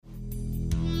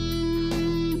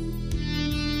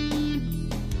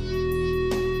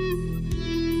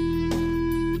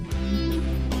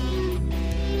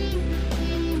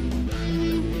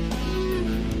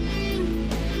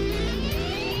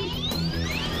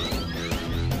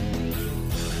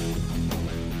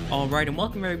All right, and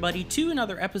welcome everybody to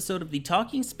another episode of the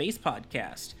Talking Space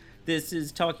Podcast. This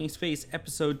is Talking Space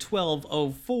episode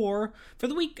 1204 for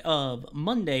the week of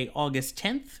Monday, August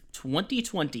 10th,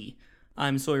 2020.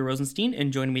 I'm Sawyer Rosenstein,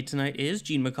 and joining me tonight is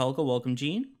Gene McCullough. Welcome,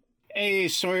 Gene. Hey,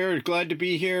 Sawyer, glad to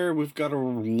be here. We've got a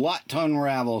lot to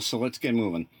unravel, so let's get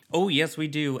moving. Oh, yes, we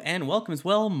do. And welcome as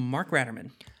well, Mark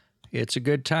Ratterman. It's a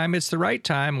good time. It's the right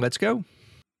time. Let's go.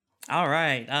 All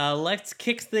right, let's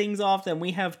kick things off then.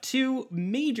 We have two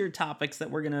major topics that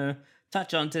we're going to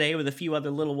touch on today with a few other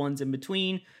little ones in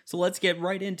between. So let's get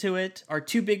right into it. Our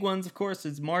two big ones, of course,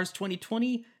 is Mars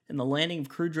 2020 and the landing of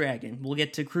Crew Dragon. We'll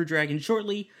get to Crew Dragon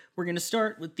shortly. We're going to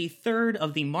start with the third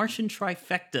of the Martian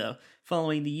trifecta,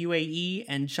 following the UAE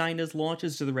and China's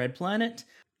launches to the Red Planet.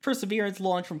 Perseverance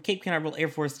launched from Cape Canaveral Air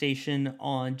Force Station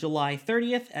on July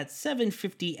 30th at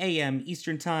 7:50 a.m.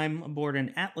 Eastern Time aboard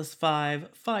an Atlas V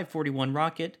 541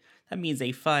 rocket. That means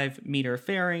a 5-meter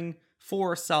fairing,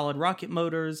 4 solid rocket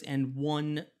motors, and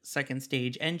 1 second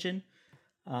stage engine.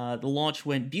 The launch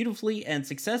went beautifully and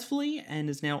successfully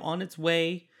and is now on its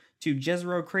way to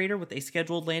Jezero Crater with a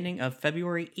scheduled landing of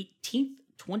February 18th,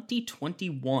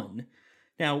 2021.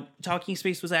 Now, Talking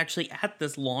Space was actually at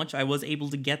this launch. I was able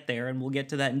to get there, and we'll get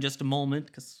to that in just a moment,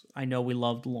 because I know we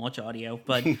loved launch audio.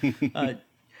 But,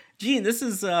 Gene, this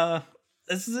is an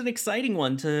exciting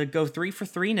one to go 3 for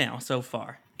 3 now so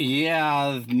far.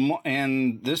 Yeah,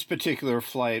 and this particular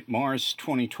flight, Mars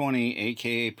 2020,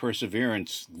 a.k.a.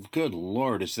 Perseverance, good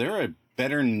Lord, is there a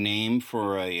better name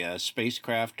for a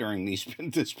spacecraft during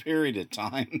this period of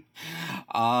time?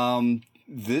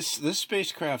 This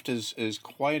spacecraft is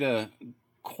quite a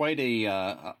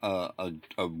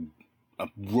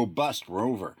robust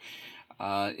rover.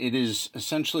 It is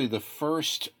essentially the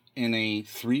first in a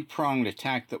 3-pronged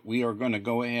attack that we are going to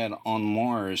go ahead on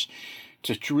Mars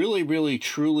to really,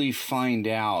 truly find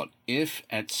out if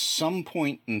at some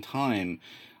point in time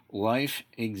life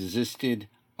existed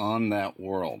on that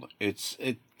world. I'm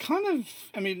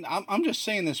just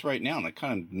saying this right now, and it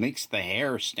kind of makes the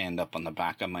hair stand up on the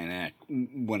back of my neck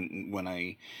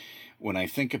when I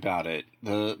think about it.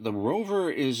 The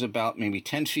rover is about maybe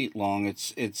 10 feet long.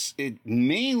 It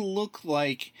may look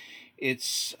like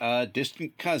its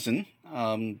distant cousin,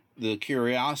 the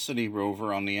Curiosity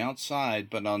rover on the outside,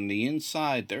 but on the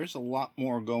inside, there's a lot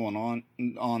more going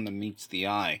on than meets the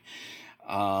eye.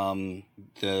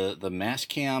 The mass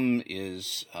cam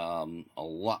is a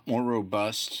lot more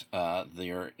robust.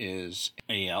 There is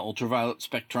a ultraviolet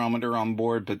spectrometer on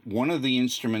board, but one of the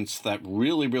instruments that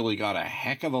really got a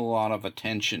heck of a lot of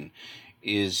attention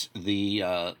is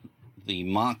the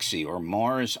MOXIE, or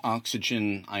Mars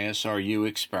Oxygen ISRU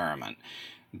experiment.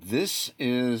 This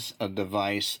is a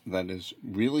device that is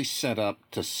really set up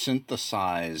to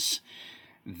synthesize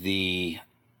the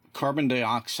carbon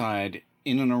dioxide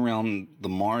in and around the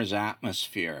Mars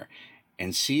atmosphere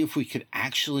and see if we could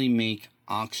actually make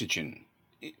oxygen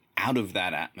out of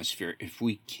that atmosphere. If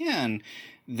we can,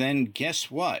 then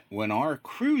guess what? When our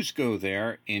crews go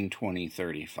there in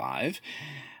 2035,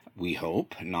 we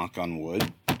hope, knock on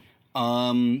wood,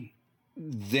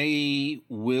 they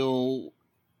will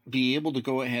be able to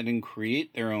go ahead and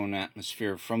create their own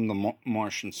atmosphere from the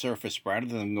Martian surface rather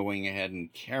than going ahead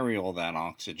and carry all that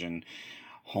oxygen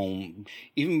home.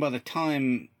 Even by the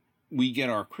time we get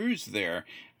our crews there,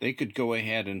 they could go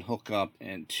ahead and hook up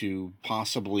to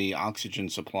possibly oxygen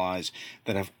supplies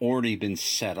that have already been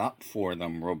set up for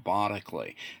them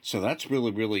robotically. So that's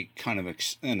really kind of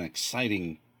an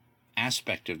exciting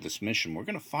aspect of this mission. We're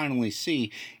going to finally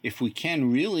see if we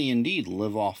can really indeed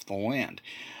live off the land.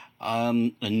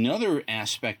 Another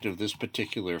aspect of this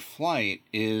particular flight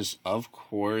is, of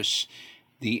course,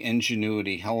 the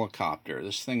Ingenuity helicopter.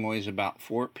 This thing weighs about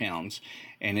 4 pounds,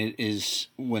 and it is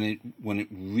when it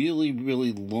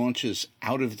really launches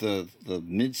out of the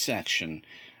midsection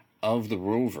of the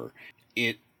rover,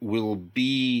 it will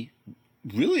be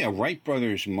really a Wright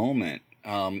brothers moment.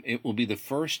 It will be the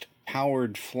first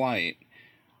powered flight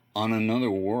on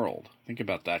another world. Think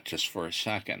about that just for a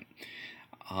second.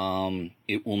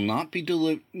 It will not be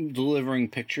delivering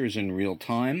pictures in real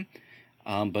time,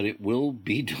 but it will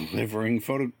be delivering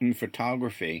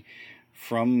photography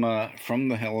from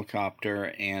the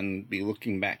helicopter and be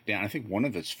looking back down. I think one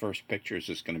of its first pictures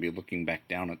is going to be looking back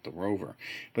down at the rover.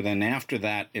 But then after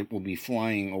that, it will be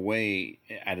flying away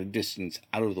at a distance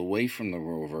out of the way from the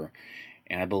rover.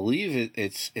 And I believe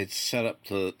it's set up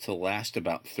to last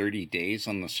about 30 days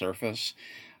on the surface.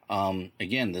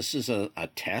 Again, this is a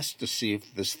test to see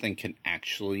if this thing can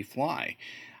actually fly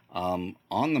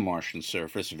on the Martian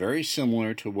surface, very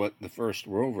similar to what the first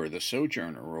rover, the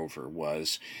Sojourner rover,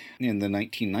 was in the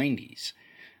 1990s.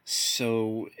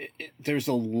 So there's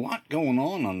a lot going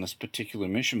on this particular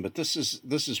mission, but this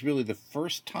is really the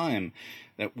first time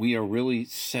that we are really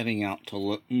setting out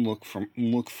to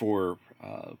look for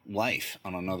life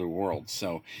on another world.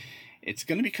 So it's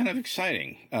going to be kind of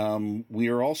exciting. We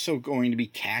are also going to be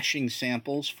caching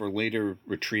samples for later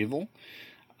retrieval.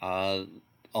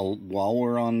 While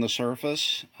we're on the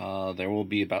surface, there will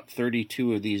be about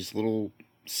 32 of these little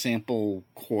sample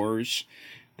cores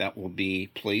that will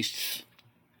be placed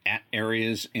at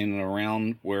areas in and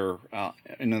around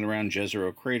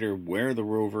Jezero Crater where the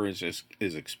rover is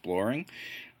exploring.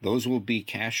 Those will be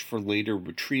cached for later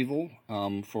retrieval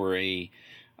for a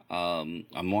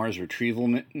Mars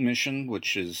retrieval mission,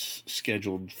 which is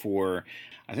scheduled for,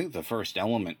 I think the first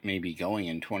element may be going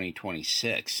in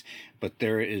 2026. But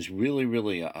there is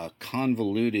really a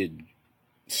convoluted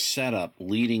setup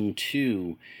leading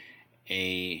to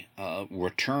a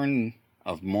return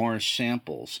of Mars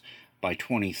samples by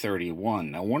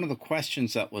 2031. Now, one of the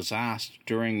questions that was asked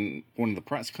during one of the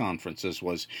press conferences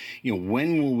was,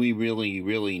 when will we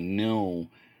really know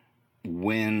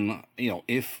when,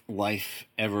 if life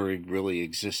ever really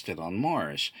existed on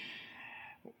Mars?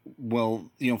 Well,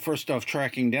 first off,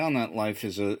 tracking down that life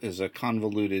is a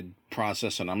convoluted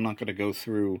process, and I'm not going to go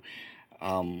through,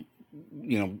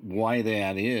 why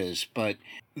that is, but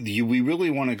we really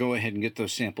want to go ahead and get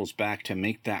those samples back to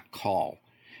make that call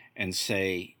and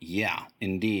say, yeah,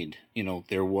 indeed,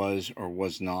 there was or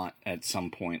was not at some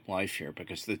point life here,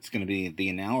 because it's going to be the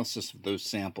analysis of those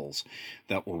samples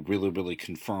that will really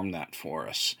confirm that for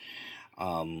us.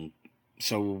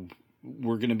 So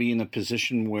we're going to be in a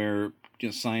position where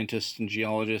scientists and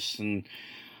geologists and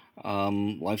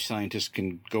life scientists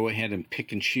can go ahead and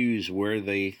pick and choose where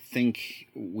they think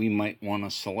we might want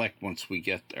to select once we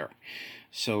get there.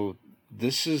 So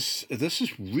this is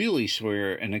really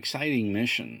an exciting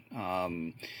mission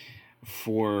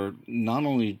for not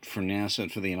only for NASA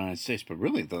and for the United States, but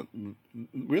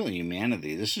really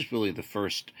humanity. This is really the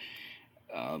first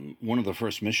one of the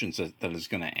first missions that is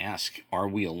going to ask, are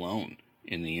we alone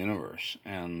in the universe?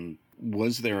 And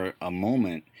was there a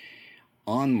moment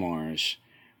on Mars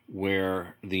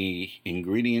where the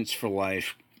ingredients for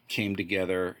life came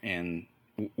together and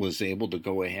was able to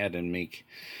go ahead and make,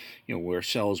 where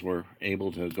cells were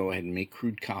able to go ahead and make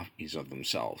crude copies of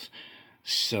themselves?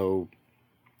 So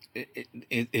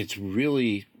it's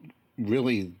really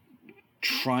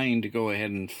trying to go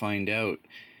ahead and find out,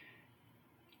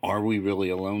 are we really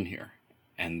alone here?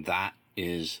 And that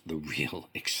is the real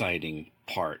exciting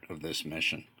part of this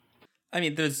mission. I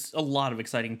mean, there's a lot of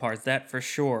exciting parts, that for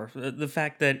sure. The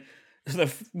fact that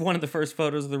one of the first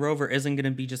photos of the rover isn't going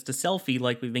to be just a selfie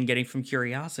like we've been getting from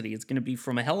Curiosity. It's going to be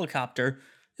from a helicopter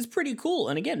is pretty cool.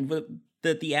 And again,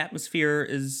 that the atmosphere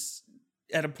is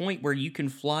at a point where you can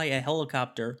fly a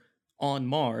helicopter on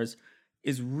Mars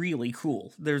is really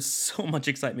cool. There's so much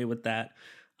excitement with that.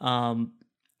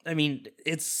 I mean,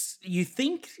 you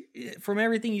think from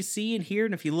everything you see and hear,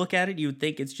 and if you look at it, you would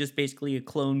think it's just basically a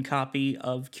clone copy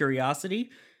of Curiosity.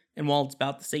 And while it's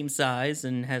about the same size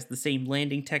and has the same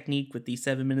landing technique with the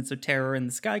 7 minutes of terror and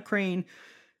the sky crane,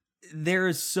 there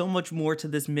is so much more to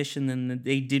this mission than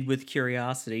they did with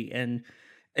Curiosity. And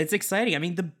it's exciting. I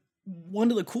mean,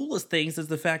 one of the coolest things is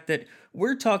the fact that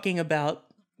we've talked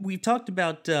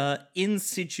about in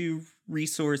situ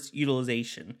resource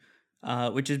utilization.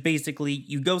 Which is basically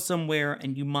you go somewhere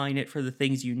and you mine it for the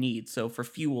things you need. So for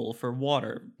fuel, for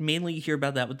water, mainly you hear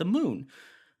about that with the moon.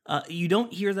 You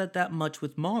don't hear that much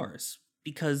with Mars,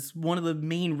 because one of the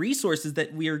main resources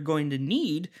that we are going to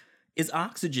need is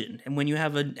oxygen. And when you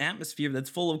have an atmosphere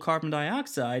that's full of carbon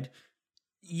dioxide,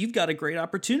 you've got a great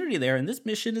opportunity there. And this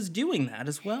mission is doing that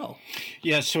as well.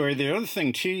 Yeah, sorry. The other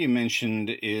thing, too, you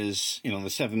mentioned is, the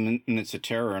 7 minutes of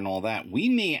terror and all that. We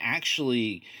may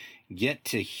actually get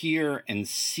to hear and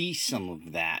see some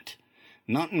of that,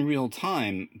 not in real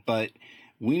time, but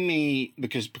we may,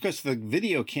 because the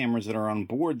video cameras that are on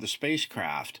board the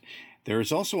spacecraft, there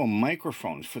is also a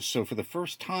microphone. So for the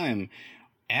first time,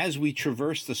 as we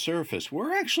traverse the surface,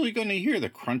 we're actually going to hear the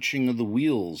crunching of the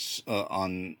wheels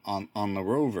on the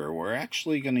rover. We're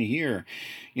actually going to hear,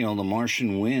 the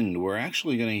Martian wind. We're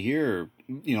actually going to hear,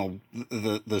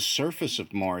 the surface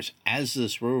of Mars as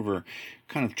this rover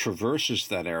kind of traverses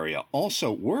that area.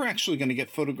 Also, we're actually going to get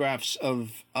photographs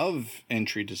of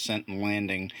entry, descent, and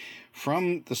landing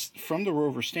from the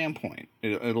rover standpoint.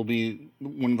 It'll be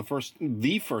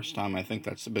the first time I think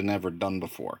that's been ever done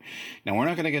before. Now, we're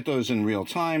not going to get those in real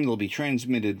time. They'll be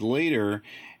transmitted later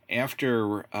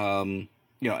after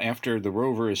the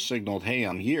rover is signaled, hey,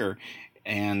 I'm here,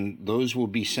 and those will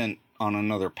be sent on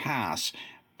another pass.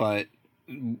 But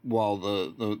while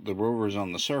the rover's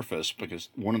on the surface, because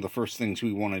one of the first things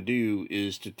we want to do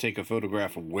is to take a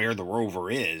photograph of where the rover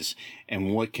is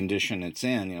and what condition it's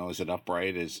in. Is it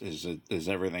upright? Is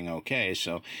everything okay?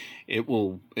 So it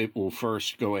will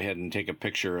first go ahead and take a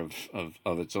picture of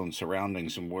its own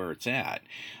surroundings and where it's at.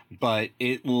 But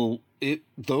the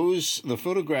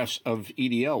photographs of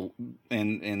EDL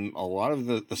and a lot of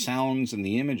the sounds and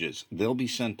the images, they'll be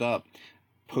sent up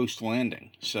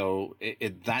post-landing. So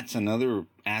that's another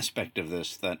aspect of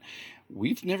this that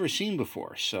we've never seen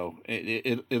before. So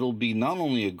it'll be not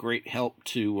only a great help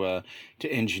to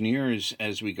engineers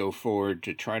as we go forward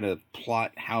to try to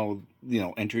plot how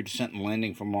entry, descent, and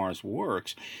landing from Mars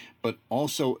works, but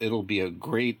also it'll be a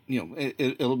great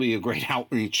it'll be a great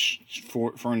outreach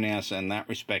for NASA in that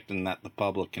respect, and that the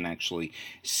public can actually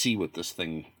see what this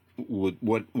thing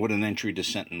what an entry,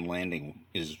 descent, and landing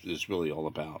is really all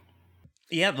about.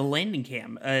 Yeah, the landing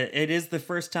cam. It is the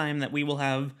first time that we will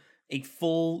have a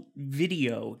full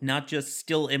video, not just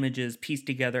still images pieced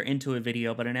together into a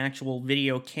video, but an actual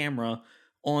video camera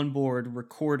on board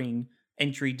recording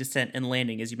entry, descent, and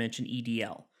landing, as you mentioned,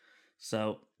 EDL.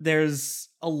 So there's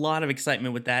a lot of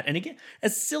excitement with that. And again,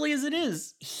 as silly as it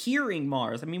is, hearing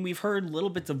Mars, I mean, we've heard little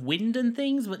bits of wind and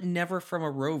things, but never from a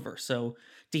rover. So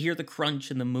to hear the crunch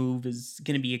and the move is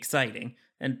going to be exciting.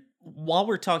 And while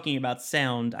we're talking about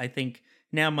sound, I think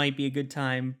now might be a good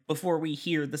time, before we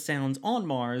hear the sounds on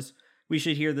Mars, we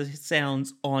should hear the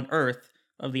sounds on Earth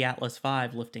of the Atlas V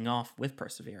lifting off with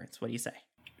Perseverance. What do you say?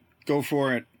 Go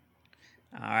for it.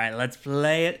 All right, let's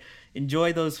play it.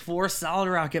 Enjoy those 4 solid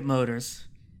rocket motors.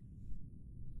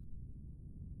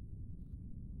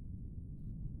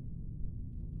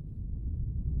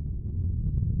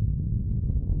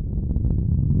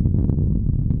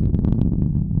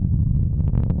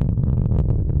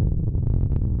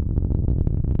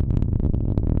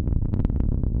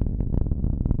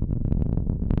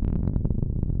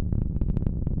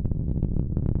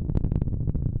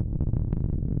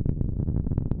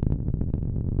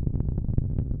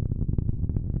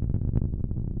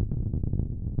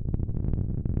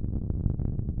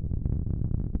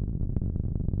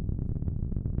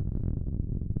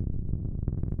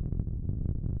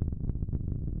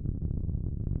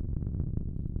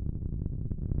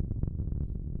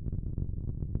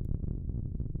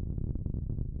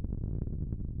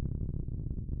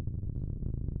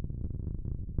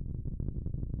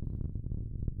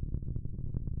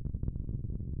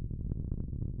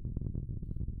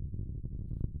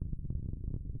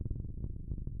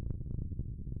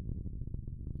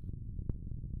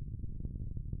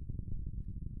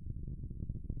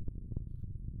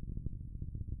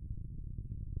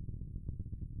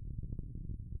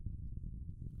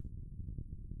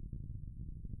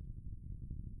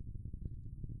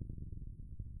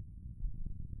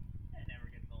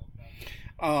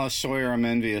 Oh, Sawyer, I'm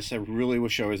envious. I really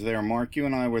wish I was there. Mark, you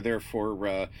and I were there for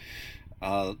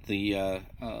the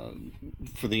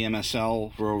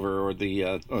MSL rover or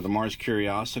the Mars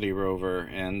Curiosity rover,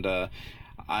 and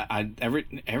I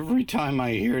every time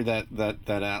I hear that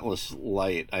Atlas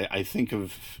light, I think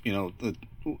of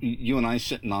you and I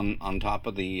sitting on top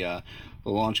of the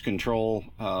launch control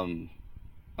the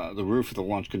roof of the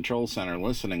Launch Control Center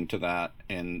listening to that,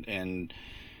 and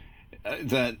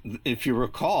that, if you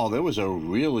recall, there was a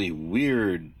really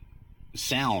weird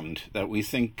sound that we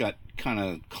think got kind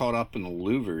of caught up in the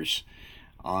louvers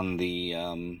on the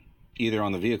either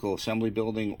on the vehicle assembly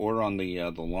building or on the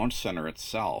launch center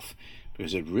itself,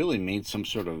 because it really made some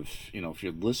sort of, if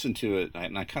you listen to it,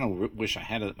 and I kind of wish I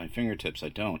had it at my fingertips, I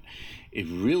don't, it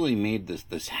really made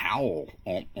this howl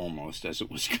almost as it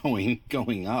was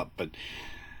going up. But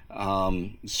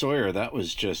Sawyer, that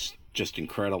was just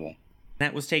incredible.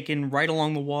 That was taken right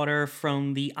along the water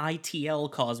from the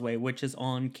ITL Causeway, which is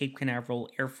on Cape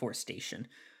Canaveral Air Force Station.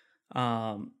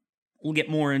 We'll get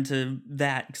more into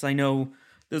that, because I know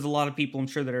there's a lot of people, I'm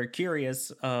sure, that are curious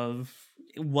of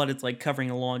what it's like covering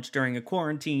a launch during a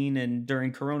quarantine and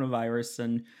during coronavirus.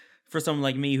 And for someone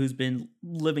like me who's been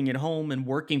living at home and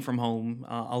working from home,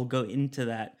 I'll go into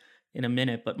that in a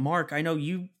minute. But Mark, I know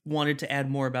you wanted to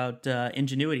add more about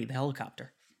Ingenuity, the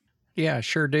helicopter. Yeah,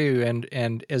 sure do.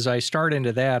 And as I start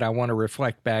into that, I want to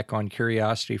reflect back on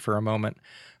Curiosity for a moment.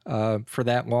 For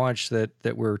that launch that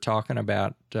we're talking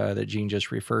about, that Gene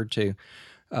just referred to,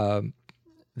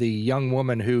 the young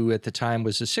woman who at the time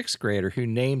was a sixth grader who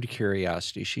named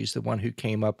Curiosity, she's the one who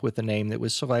came up with the name that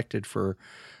was selected for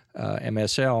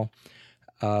MSL.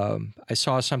 I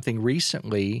saw something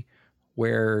recently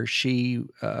where she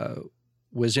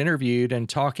was interviewed and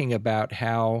talking about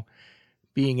how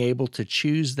being able to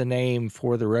choose the name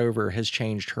for the rover has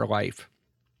changed her life.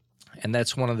 And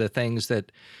that's one of the things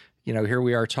that, here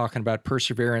we are talking about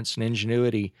perseverance and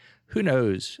ingenuity. Who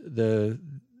knows the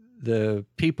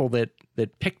people that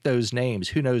pick those names,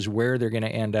 who knows where they're going to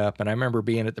end up. And I remember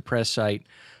being at the press site.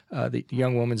 The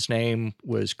young woman's name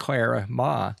was Clara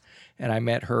Ma, and I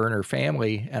met her and her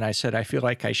family, and I said, I feel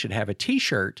like I should have a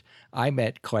T-shirt. I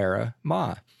met Clara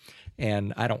Ma.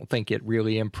 And I don't think it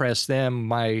really impressed them,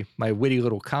 my witty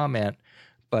little comment,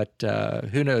 but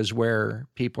who knows where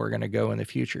people are going to go in the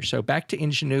future. So back to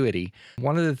ingenuity.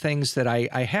 One of the things that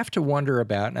I have to wonder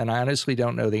about, and I honestly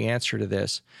don't know the answer to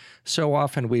this, so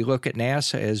often we look at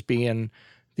NASA as being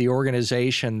the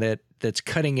organization that's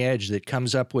cutting edge, that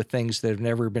comes up with things that have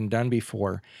never been done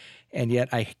before. And yet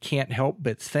I can't help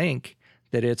but think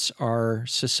that it's our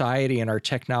society and our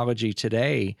technology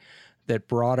today that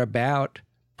brought about,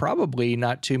 probably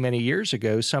not too many years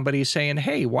ago, somebody saying,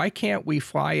 hey, why can't we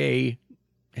fly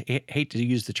hate to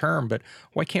use the term, but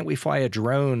why can't we fly a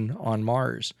drone on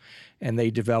Mars? And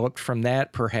they developed from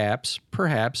that, perhaps,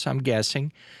 I'm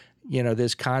guessing,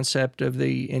 this concept of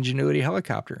the Ingenuity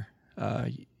helicopter.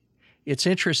 It's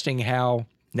interesting how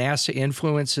NASA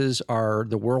influences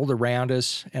the world around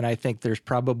us, and I think there's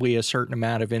probably a certain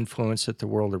amount of influence that the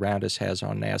world around us has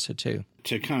on NASA too.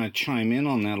 To kind of chime in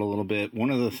on that a little bit, one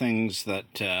of the things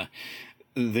that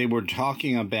they were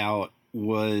talking about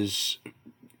was,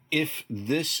 if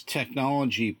this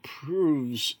technology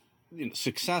proves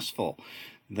successful,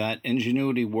 that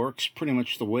Ingenuity works pretty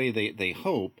much the way they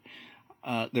hope,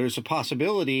 there's a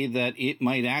possibility that it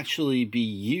might actually be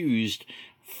used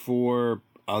for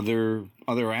other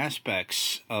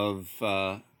aspects of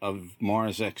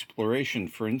Mars exploration.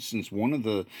 For instance, one of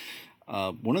the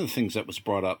things that was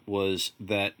brought up was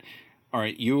that, all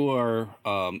right, you are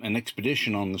an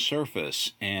expedition on the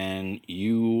surface, and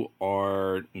you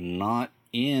are not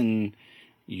in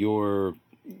your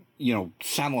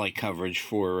satellite coverage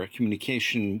for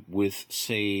communication with,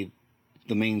 say,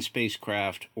 the main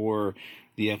spacecraft or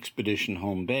the expedition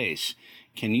home base.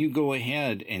 Can you go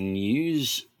ahead and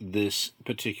use this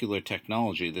particular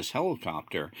technology, this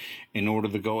helicopter, in order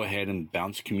to go ahead and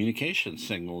bounce communication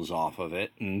signals off of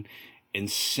it and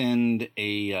send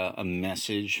a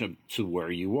message to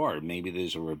where you are? Maybe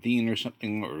there's a ravine or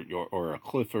something, or a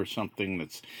cliff or something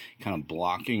that's kind of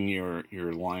blocking your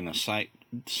line of sight,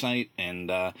 and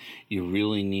you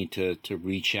really need to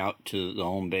reach out to the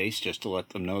home base just to let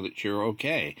them know that you're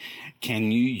okay.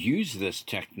 Can you use this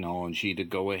technology to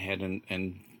go ahead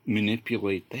and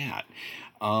manipulate that?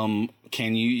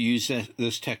 Can you use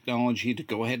this technology to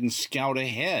go ahead and scout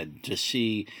ahead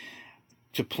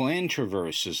to plan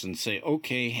traverses and say,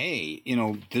 okay, hey,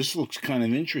 this looks kind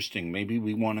of interesting. Maybe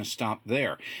we want to stop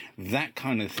there. That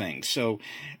kind of thing. So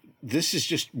this is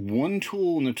just one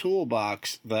tool in the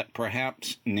toolbox that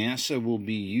perhaps NASA will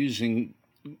be using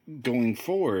going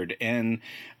forward. And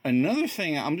another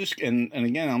thing, I'm just going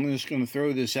to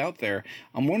throw this out there.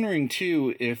 I'm wondering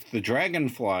too, if the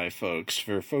Dragonfly folks,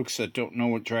 for folks that don't know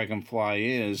what Dragonfly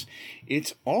is,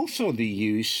 it's also the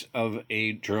use of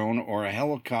a drone or a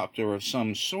helicopter of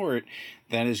some sort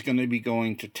that is going to be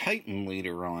going to Titan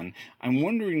later on. I'm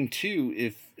wondering too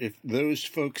if those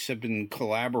folks have been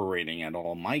collaborating at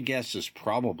all. My guess is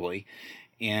probably.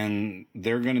 And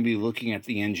they're going to be looking at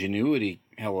the Ingenuity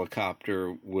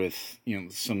helicopter with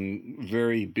some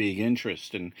very big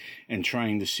interest and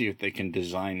trying to see if they can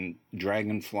design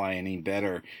Dragonfly any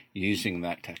better using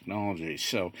that technology.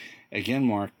 So again,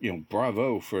 Mark,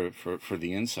 bravo for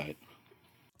the insight.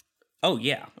 Oh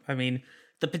yeah, I mean,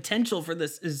 the potential for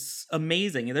this is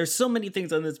amazing. There's so many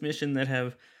things on this mission that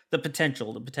have the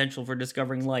potential for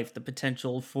discovering life, the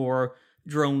potential for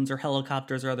drones or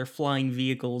helicopters or other flying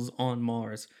vehicles on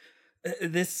Mars.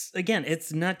 This, again,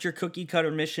 it's not your cookie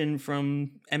cutter mission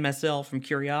from MSL, from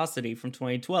Curiosity from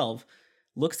 2012.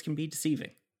 Looks can be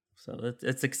deceiving. So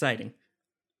it's exciting.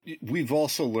 We've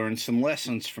also learned some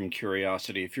lessons from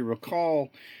Curiosity. If you recall,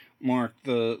 Mark,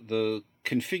 the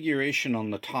configuration on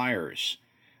the tires,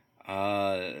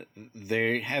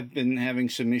 they have been having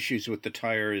some issues with the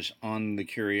tires on the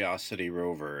Curiosity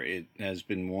rover. It has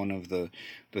been one of the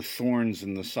thorns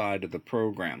in the side of the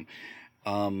program.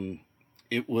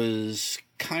 It was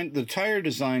the tire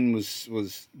design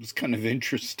was kind of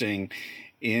interesting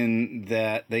in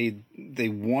that they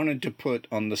wanted to put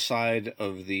on the side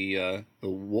of the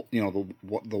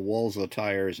walls of the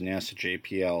tires NASA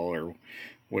JPL or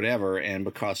whatever, and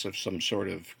because of some sort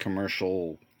of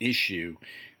commercial issue,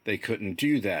 they couldn't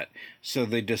do that. So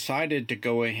they decided to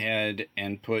go ahead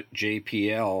and put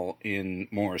JPL in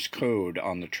Morse code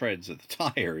on the treads of the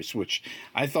tires, which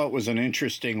I thought was an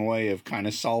interesting way of kind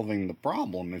of solving the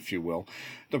problem, if you will.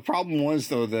 The problem was,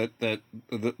 though, that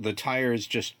the tires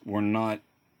just were not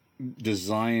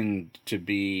designed to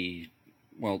be,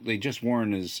 well, they just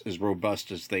weren't as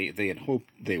robust as they had hoped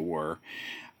they were,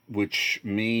 which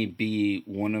may be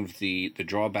one of the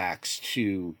drawbacks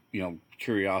to,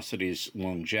 Curiosity's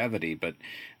longevity. But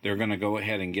they're going to go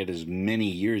ahead and get as many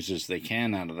years as they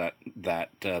can out of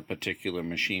that particular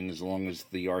machine, as long as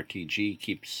the RTG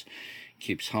keeps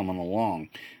humming along.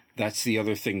 That's the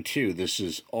other thing too. This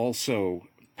is also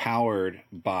powered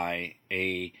by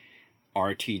a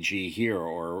RTG here,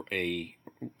 or a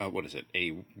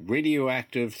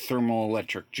radioactive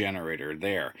thermoelectric generator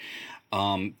there.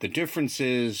 The difference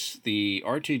is the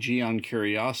RTG on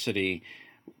Curiosity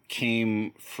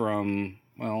came from,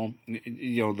 the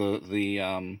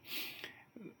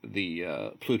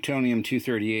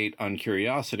plutonium-238 on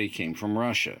Curiosity came from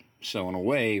Russia. So in a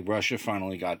way, Russia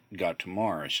finally got to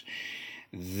Mars.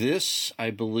 This, I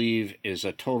believe, is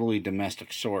a totally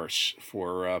domestic source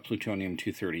for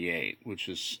plutonium-238, which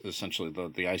is essentially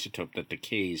the isotope that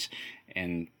decays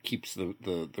and keeps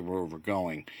the rover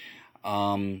going.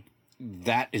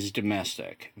 That is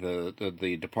domestic.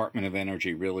 The Department of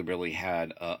Energy really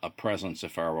had a presence,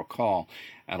 if I recall,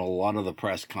 at a lot of the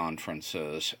press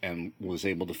conferences, and was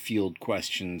able to field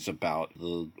questions about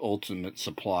the ultimate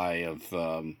supply of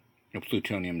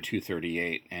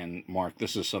plutonium-238. And Mark,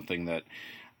 this is something that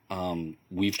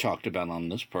we've talked about on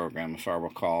this program, if I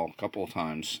recall, a couple of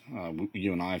times.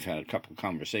 You and I have had a couple of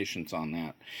conversations on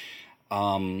that.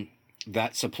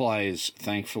 That supply is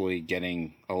thankfully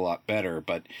getting a lot better,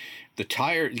 but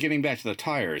getting back to the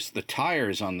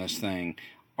tires on this thing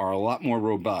are a lot more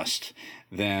robust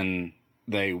than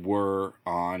they were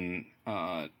on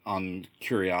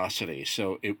Curiosity.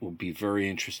 So it will be very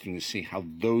interesting to see how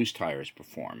those tires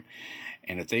perform.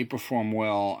 And if they perform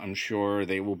well, I'm sure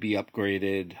they will be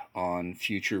upgraded on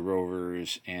future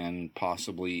rovers, and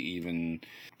possibly even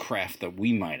craft that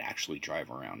we might actually drive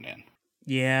around in.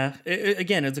 Yeah,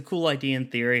 again, it's a cool idea in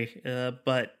theory,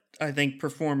 but I think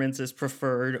performance is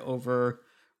preferred over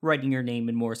writing your name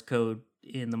in Morse code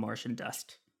in the Martian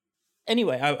dust.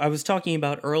 Anyway, I was talking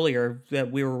about earlier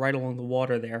that we were right along the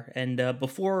water there, and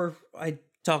before I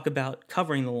talk about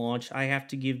covering the launch, I have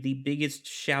to give the biggest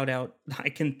shout out I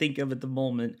can think of at the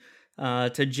moment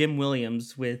to Jim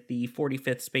Williams with the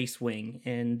 45th Space Wing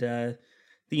and the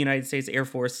United States Air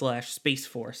Force / Space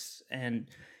Force. And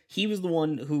he was the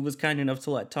one who was kind enough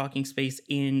to let Talking Space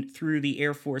in through the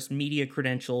Air Force media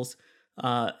credentials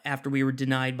after we were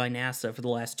denied by NASA for the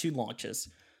last 2 launches.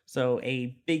 So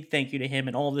a big thank you to him.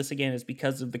 And all of this, again, is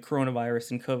because of the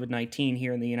coronavirus and COVID-19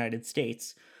 here in the United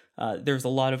States. There's a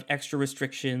lot of extra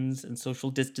restrictions and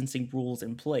social distancing rules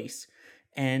in place.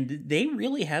 And they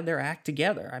really had their act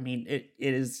together. I mean, it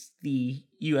is the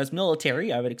U.S.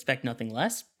 military. I would expect nothing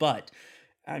less. But,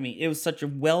 I mean, it was such a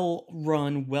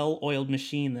well-run, well-oiled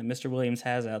machine that Mr. Williams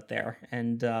has out there.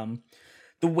 And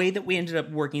the way that we ended up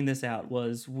working this out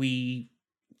was we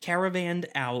caravanned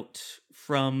out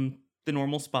from the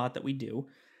normal spot that we do.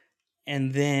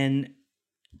 And then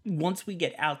once we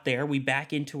get out there, we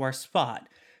back into our spot.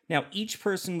 Now, each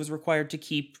person was required to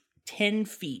keep 10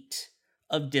 feet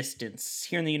of distance.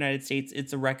 Here in the United States,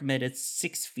 it's a recommended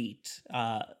 6 feet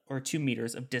or 2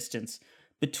 meters of distance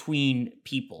between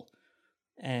people.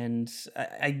 And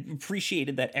I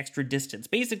appreciated that extra distance.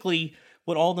 Basically,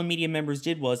 what all the media members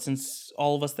did was, since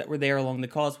all of us that were there along the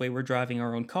causeway were driving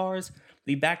our own cars,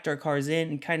 we backed our cars in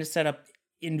and kind of set up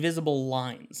invisible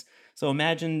lines. So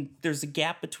imagine there's a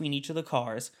gap between each of the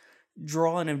cars.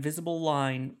 Draw an invisible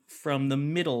line from the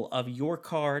middle of your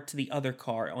car to the other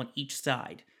car on each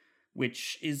side,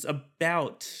 which is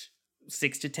about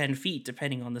 6 to 10 feet,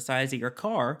 depending on the size of your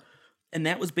car. And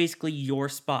that was basically your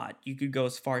spot. You could go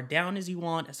as far down as you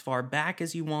want, as far back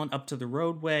as you want, up to the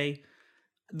roadway.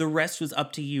 The rest was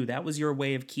up to you. That was your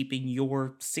way of keeping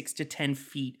your 6 to 10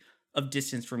 feet of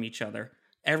distance from each other.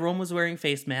 Everyone was wearing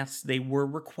face masks. They were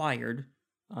required.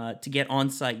 To get on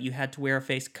site, you had to wear a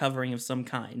face covering of some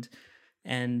kind.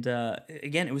 And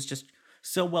again, it was just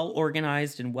so well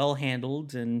organized and well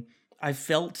handled. And I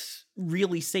felt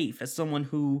really safe as someone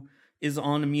who is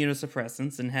on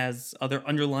immunosuppressants and has other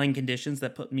underlying conditions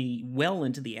that put me well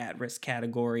into the at-risk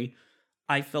category.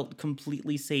 I felt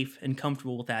completely safe and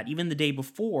comfortable with that. Even the day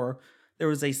before, there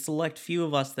was a select few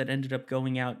of us that ended up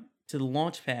going out to the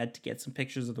launch pad to get some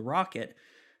pictures of the rocket.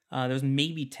 There was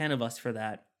maybe 10 of us for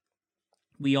that.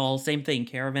 We all, same thing,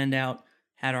 caravanned out,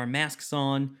 had our masks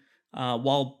on.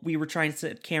 While we were trying to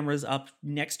set cameras up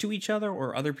next to each other,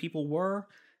 or other people were,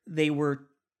 they were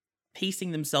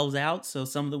pacing themselves out. So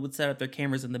some of them would set up their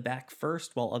cameras in the back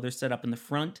first, while others set up in the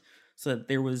front, so that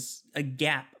there was a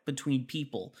gap between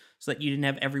people, so that you didn't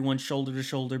have everyone shoulder to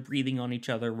shoulder breathing on each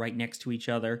other right next to each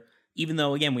other. even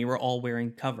though, again, we were all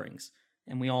wearing coverings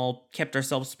and we all kept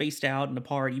ourselves spaced out and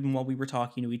apart even while we were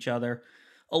talking to each other.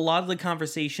 A lot of the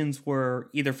conversations were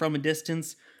either from a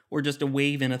distance or just a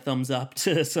wave and a thumbs up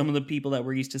to some of the people that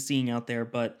we're used to seeing out there.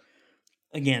 But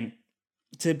again,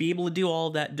 to be able to do all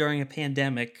of that during a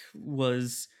pandemic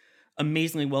was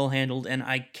amazingly well handled, and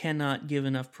I cannot give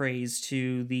enough praise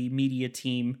to the media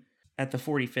team at the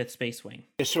 45th Space Wing.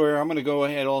 Sawyer, I'm going to go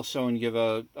ahead also and give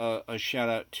a shout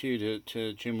out too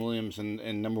to Jim Williams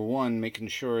and number one, making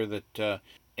sure that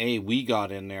we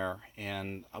got in there,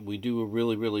 and we do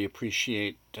really, really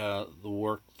appreciate the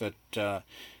work that the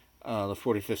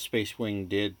 45th Space Wing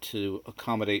did to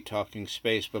accommodate Talking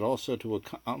Space, but also to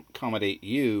accommodate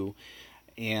you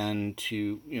and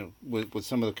to, with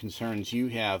some of the concerns you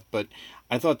have. But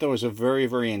I thought that was a very,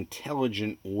 very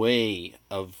intelligent way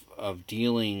of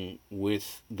dealing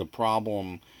with the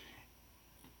problem,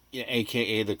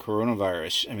 aka the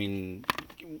coronavirus. I mean,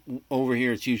 over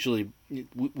here it's usually,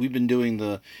 we've been doing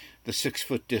the 6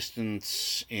 foot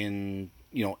distance in,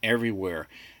 everywhere,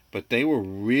 but they were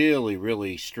really,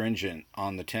 really stringent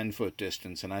on the 10 foot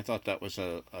distance, and I thought that was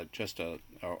just a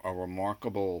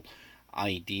remarkable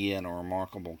idea and a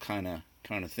remarkable kind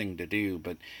of thing to do.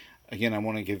 But again, I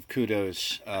want to give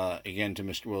kudos again to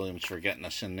Mr. Williams for getting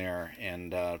us in there,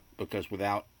 and because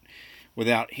without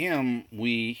him,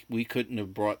 we couldn't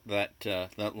have brought that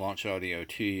launch audio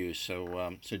to you.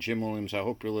 So Jim Williams, I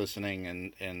hope you're listening,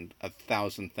 and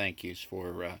 1,000 thank yous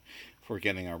for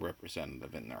getting our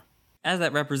representative in there. As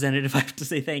that representative, I have to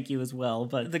say thank you as well.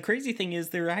 But the crazy thing is,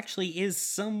 there actually is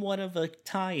somewhat of a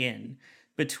tie-in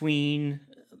between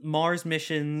Mars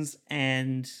missions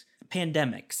and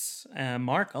pandemics.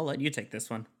 Mark, I'll let you take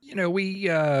this one. We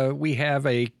have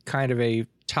a kind of a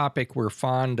topic we're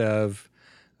fond of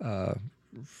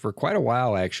for quite a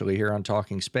while, actually, here on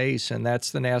Talking Space, and that's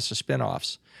the NASA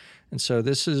spinoffs. And so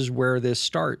this is where this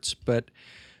starts. But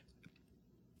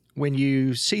when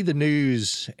you see the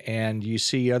news and you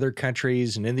see other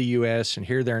countries and in the U.S. and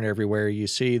here, there, and everywhere, you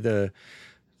see the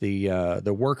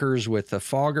workers with the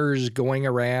foggers going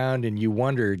around, and you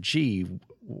wonder, gee,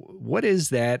 what is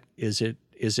that? Is it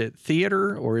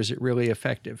theater, or is it really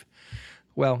effective?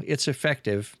 Well, it's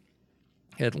effective,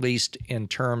 at least in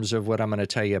terms of what I'm going to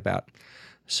tell you about.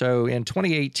 So in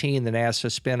 2018, the NASA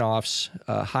spinoffs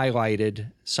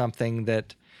highlighted something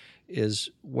that is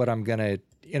what I'm going to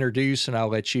introduce, and I'll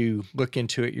let you look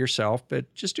into it yourself,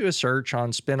 but just do a search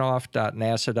on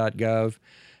spinoff.nasa.gov.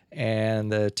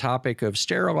 And the topic of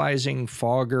sterilizing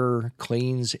fogger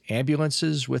cleans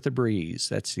ambulances with a breeze.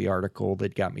 That's the article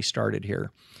that got me started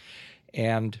here.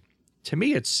 And to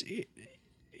me, it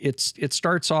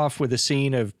starts off with a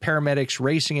scene of paramedics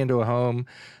racing into a home.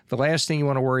 The last thing you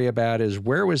want to worry about is,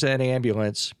 where was that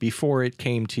ambulance before it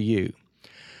came to you?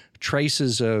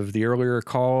 Traces of the earlier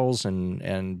calls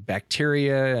and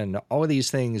bacteria and all of these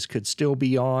things could still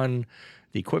be on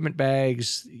the equipment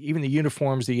bags, even the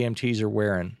uniforms the EMTs are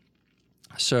wearing.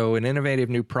 So an innovative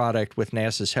new product with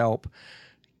NASA's help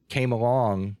came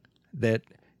along that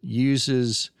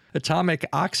uses atomic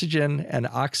oxygen and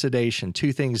oxidation,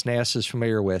 two things NASA's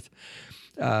familiar with.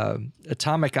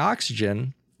 Atomic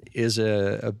oxygen is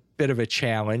a bit of a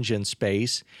challenge in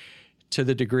space, to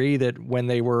the degree that when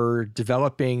they were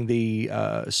developing the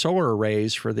solar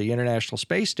arrays for the International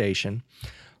Space Station,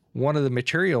 one of the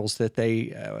materials that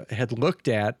they had looked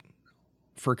at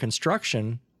for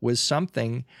construction was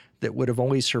something that would have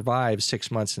only survived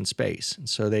 6 months in space. And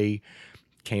so they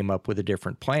came up with a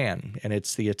different plan, and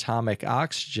it's the atomic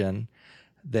oxygen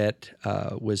that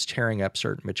was tearing up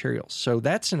certain materials. So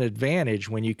that's an advantage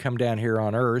when you come down here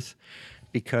on Earth,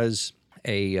 because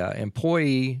a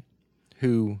employee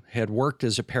who had worked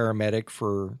as a paramedic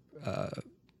for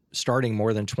starting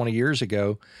more than 20 years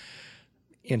ago,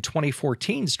 in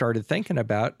 2014 started thinking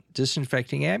about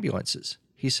disinfecting ambulances.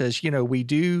 He says, we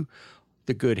do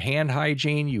the good hand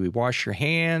hygiene, you wash your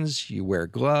hands, you wear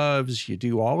gloves, you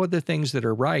do all of the things that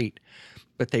are right,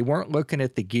 but they weren't looking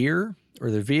at the gear or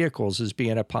the vehicles as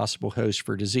being a possible host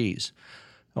for disease.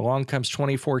 Along comes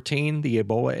 2014, the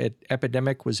Ebola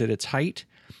epidemic was at its height,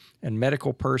 and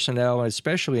medical personnel,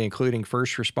 especially including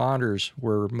first responders,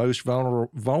 were most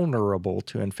vulnerable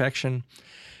to infection.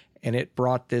 And it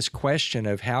brought this question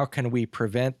of, how can we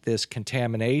prevent this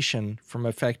contamination from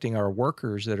affecting our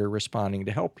workers that are responding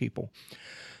to help people?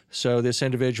 So this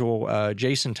individual,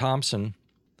 Jason Thompson,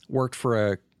 worked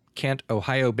for a Kent,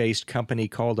 Ohio-based company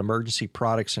called Emergency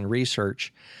Products and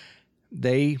Research.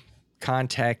 They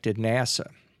contacted NASA,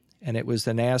 and it was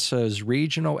the NASA's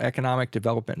Regional Economic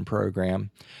Development Program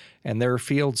and their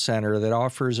field center that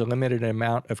offers a limited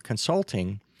amount of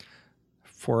consulting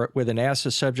with a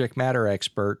NASA subject matter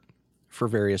expert for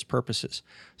various purposes.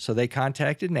 So they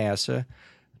contacted NASA.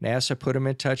 NASA put them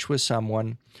in touch with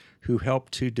someone who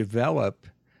helped to develop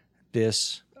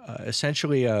this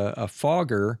essentially a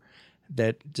fogger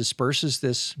that disperses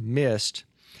this mist,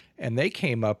 and they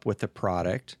came up with a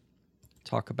product.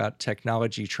 Talk about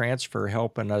technology transfer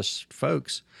helping us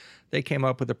folks. They came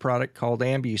up with a product called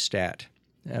Ambustat.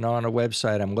 And on a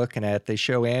website I'm looking at, they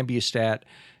show Ambustat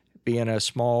being a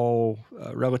small,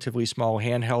 relatively small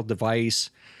handheld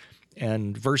device,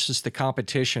 and versus the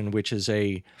competition, which is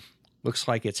looks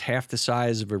like it's half the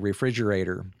size of a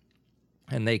refrigerator.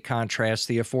 And they contrast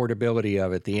the affordability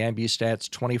of it. The Ambustat's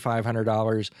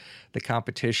 $2,500. The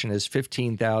competition is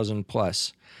 $15,000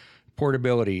 plus.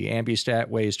 Portability, Ambustat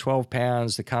weighs 12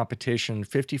 pounds. The competition,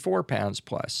 54 pounds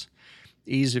plus.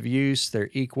 Ease of use, they're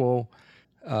equal.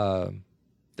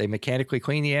 They mechanically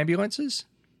clean the ambulances.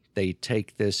 They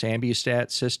take this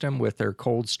Ambustat system with their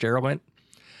cold sterilant,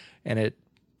 and it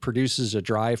produces a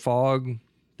dry fog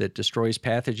that destroys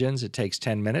pathogens. It takes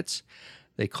 10 minutes.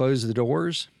 They close the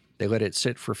doors. They let it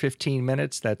sit for 15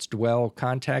 minutes. That's dwell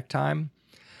contact time.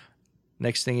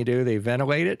 Next thing you do, they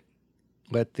ventilate it,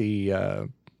 let the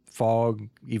fog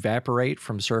evaporate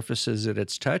from surfaces that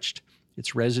it's touched.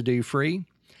 It's residue-free.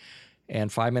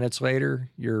 And 5 minutes later,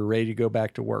 you're ready to go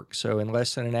back to work. So in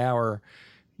less than an hour,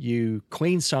 you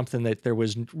clean something that there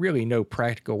was really no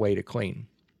practical way to clean.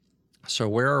 So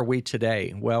where are we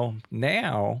today? Well,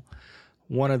 now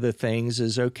one of the things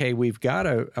is, okay, we've got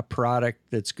a product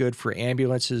that's good for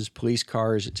ambulances, police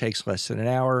cars. It takes less than an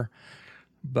hour.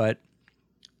 But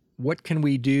what can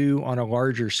we do on a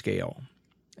larger scale?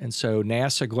 And so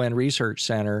NASA Glenn Research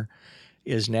Center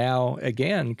is now,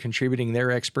 again, contributing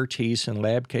their expertise and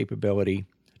lab capability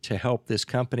to help this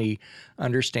company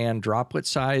understand droplet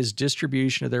size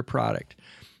distribution of their product,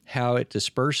 how it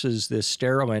disperses this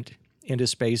sterilant into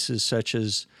spaces such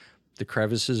as the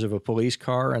crevices of a police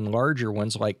car and larger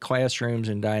ones like classrooms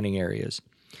and dining areas.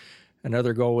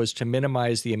 Another goal is to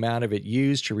minimize the amount of it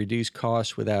used to reduce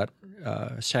costs without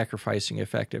sacrificing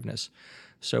effectiveness.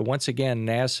 So once again,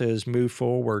 NASA has moved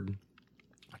forward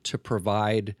to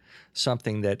provide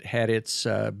something that had its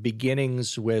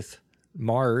beginnings with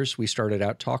Mars. We started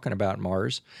out talking about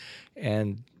Mars,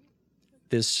 and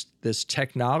this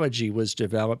technology was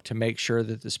developed to make sure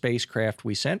that the spacecraft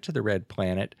we sent to the Red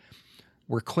Planet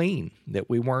were clean, that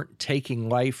we weren't taking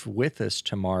life with us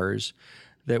to Mars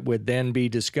that would then be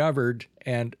discovered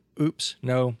and, oops,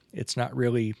 no, it's not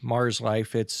really Mars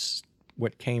life, it's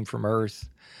what came from Earth.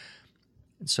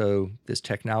 And so this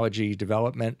technology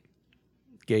development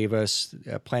gave us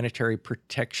planetary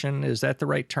protection. Is that the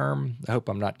right term? I hope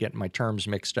I'm not getting my terms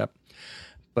mixed up.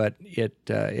 But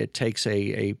it takes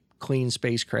a clean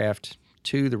spacecraft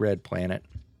to the Red Planet,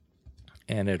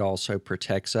 and it also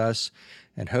protects us.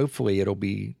 And hopefully it'll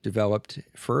be developed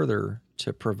further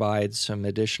to provide some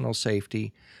additional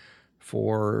safety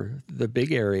for the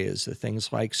big areas, the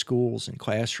things like schools and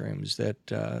classrooms that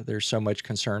there's so much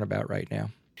concern about right now.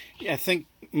 Yeah, I think,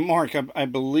 Mark, I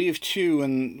believe too,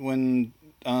 when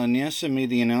NASA made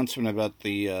the announcement about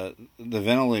the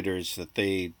ventilators that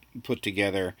they put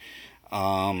together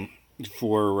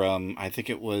for, I think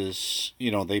it was,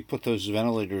 they put those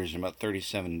ventilators in about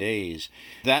 37 days.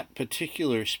 That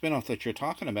particular spinoff that you're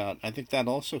talking about, I think that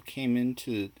also came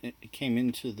into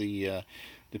the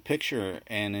picture,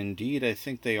 and indeed I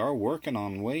think they are working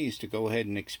on ways to go ahead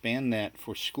and expand that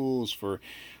for schools, for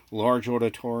large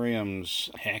auditoriums,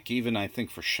 heck, even I think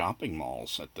for shopping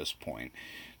malls at this point,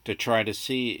 to try to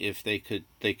see if they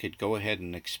could go ahead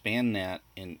and expand that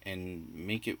and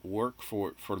make it work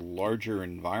for larger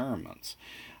environments.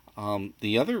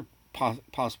 The other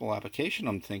possible application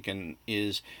I'm thinking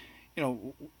is,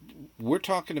 we're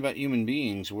talking about human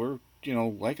beings. We're,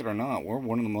 like it or not, we're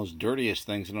one of the most dirtiest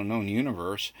things in the known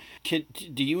universe.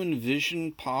 Do you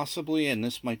envision possibly, and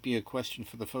this might be a question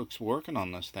for the folks working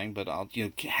on this thing, but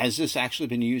has this actually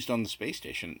been used on the space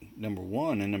station, number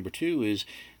one? And number two is,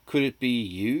 could it be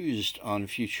used on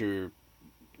future,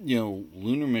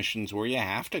 lunar missions where you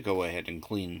have to go ahead and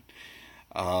clean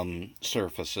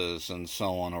surfaces and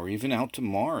so on, or even out to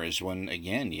Mars when,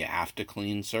 again, you have to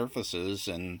clean surfaces,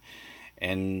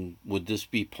 and would this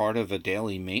be part of a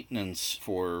daily maintenance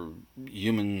for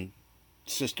human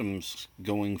systems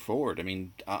going forward? I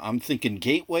mean, I'm thinking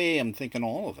gateway, I'm thinking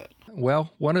all of it.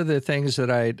 Well, one of the things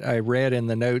that I read in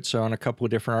the notes on a couple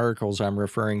of different articles I'm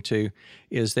referring to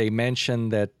is they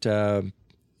mentioned that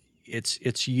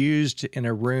it's used in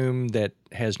a room that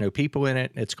has no people in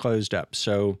it. It's closed up.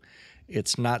 So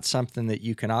it's not something that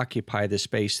you can occupy the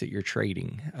space that you're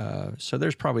trading. So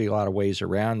there's probably a lot of ways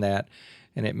around that,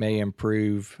 and it may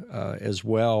improve as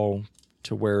well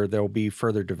to where there'll be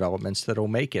further developments that'll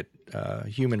make it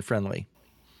human friendly.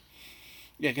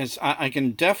 Yeah, because I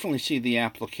can definitely see the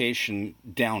application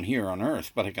down here on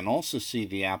Earth, but I can also see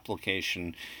the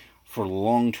application for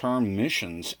long-term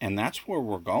missions, and that's where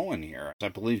we're going here. I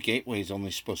believe Gateway is only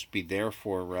supposed to be there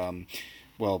for,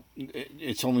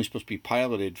 it's only supposed to be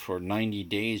piloted for 90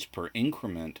 days per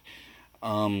increment.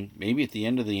 Maybe at the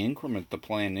end of the increment, the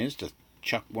plan is to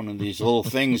chuck one of these little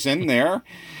things in there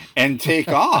and take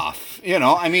off.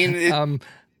 I mean...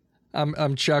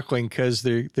 I'm chuckling because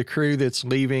the crew that's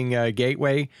leaving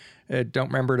Gateway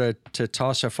don't remember to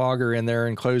toss a fogger in there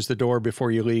and close the door before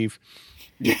you leave.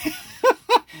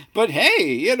 But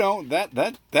hey,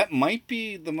 that might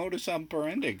be the modus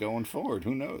operandi going forward.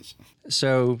 Who knows?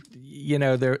 So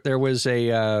there was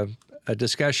a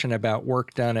discussion about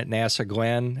work done at NASA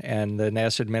Glenn, and the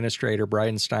NASA administrator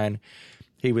Bridenstine.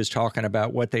 He was talking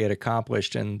about what they had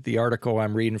accomplished, and the article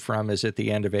I'm reading from is at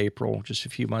the end of April, just a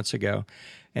few months ago.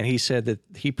 And he said that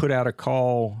he put out a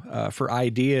call for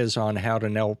ideas on how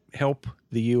to help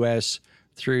the U.S.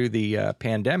 through the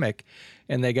pandemic,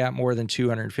 and they got more than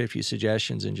 250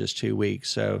 suggestions in just 2 weeks.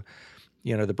 So,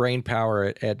 the brain power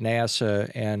at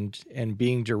NASA and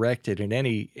being directed in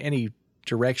any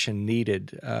direction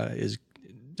needed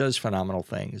does phenomenal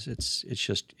things. It's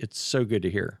so good to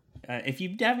hear. If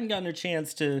you haven't gotten a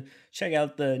chance to check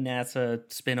out the NASA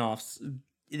spin-offs,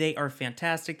 they are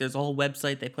fantastic. There's a whole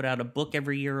website. They put out a book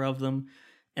every year of them.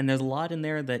 And there's a lot in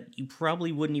there that you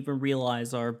probably wouldn't even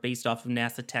realize are based off of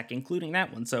NASA tech, including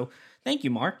that one. So thank you,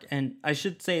 Mark. And I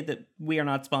should say that we are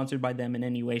not sponsored by them in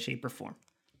any way, shape, or form.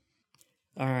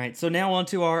 All right, so now on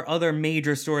to our other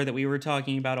major story that we were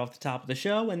talking about off the top of the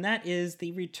show, and that is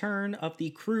the return of the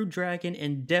Crew Dragon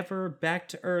Endeavour back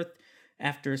to Earth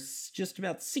after just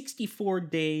about 64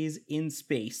 days in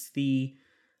space. The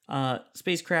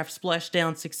spacecraft splashed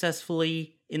down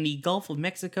successfully in the Gulf of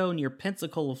Mexico near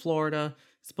Pensacola, Florida,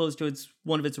 as opposed to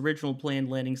one of its original planned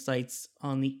landing sites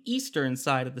on the eastern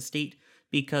side of the state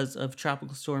because of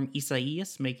Tropical Storm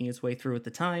Isaias making its way through at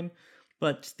the time.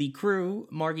 But the crew,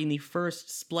 marking the first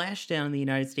splashdown in the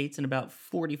United States in about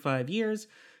 45 years,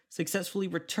 successfully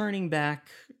returning back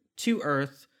to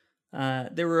Earth.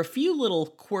 There were a few little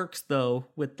quirks, though,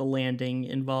 with the landing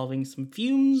involving some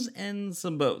fumes and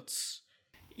some boats.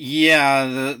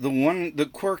 Yeah, the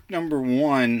quirk number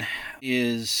one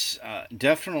is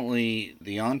definitely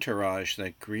the entourage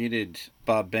that greeted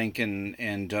Bob Behnken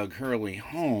and Doug Hurley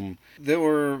home. There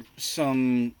were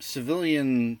some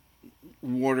civilian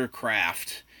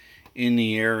watercraft in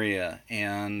the area,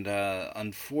 and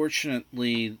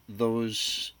unfortunately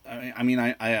those,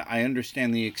 I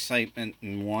understand the excitement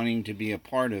and wanting to be a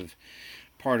part of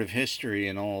history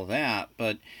and all that,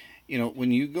 but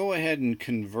when you go ahead and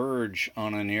converge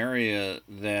on an area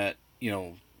that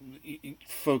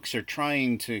folks are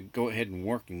trying to go ahead and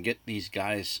work and get these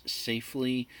guys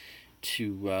safely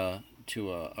to a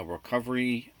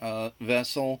recovery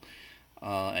vessel,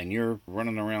 and you're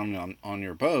running around on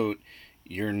your boat,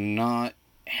 you're not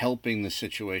helping the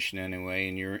situation anyway,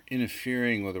 and you're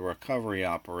interfering with a recovery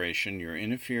operation. You're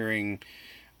interfering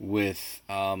with,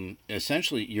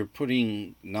 essentially, you're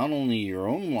putting not only your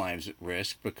own lives at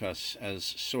risk, because, as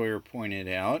Sawyer pointed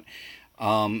out,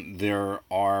 there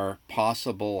are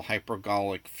possible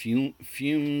hypergolic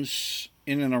fumes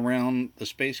in and around the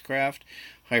spacecraft.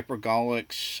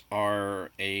 Hypergolics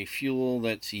are a fuel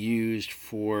that's used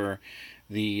for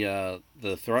the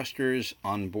thrusters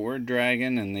on board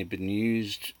Dragon, and they've been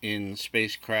used in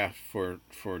spacecraft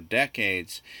for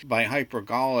decades. By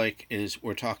hypergolic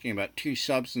we're talking about two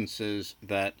substances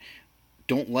that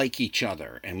don't like each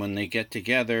other, and when they get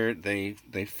together they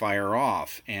fire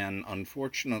off. And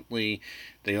unfortunately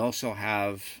they also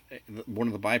have, one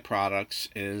of the byproducts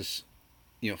is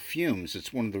fumes.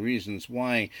 It's one of the reasons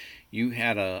why you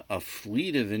had a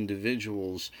fleet of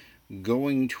individuals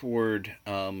going toward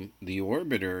the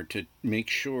orbiter to make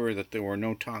sure that there were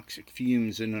no toxic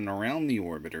fumes in and around the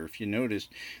orbiter. If you noticed,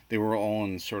 they were all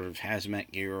in sort of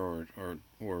hazmat gear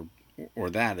or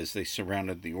that as they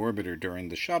surrounded the orbiter during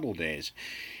the shuttle days.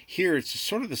 Here it's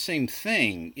sort of the same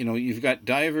thing. You've got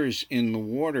divers in the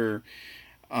water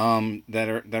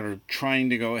that are trying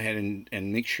to go ahead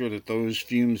and make sure that those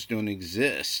fumes don't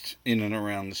exist in and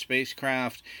around the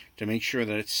spacecraft, to make sure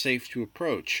that it's safe to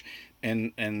approach.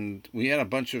 And we had a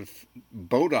bunch of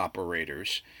boat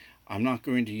operators. I'm not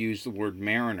going to use the word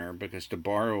mariner, because to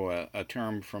borrow a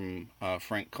term from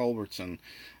Frank Culbertson,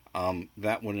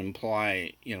 that would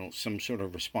imply some sort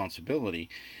of responsibility.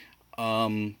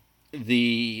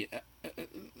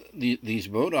 These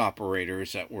boat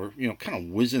operators that were kind of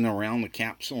whizzing around the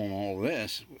capsule and all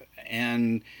this,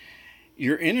 and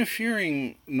you're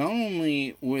interfering not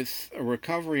only with a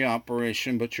recovery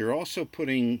operation, but you're also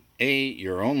putting A,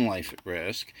 your own life at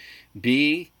risk,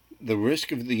 B, the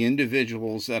risk of the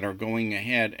individuals that are going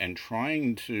ahead and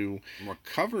trying to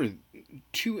recover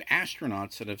two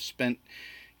astronauts that have spent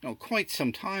quite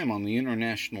some time on the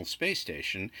International Space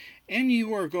Station, and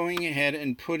you are going ahead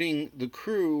and putting the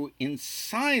crew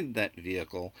inside that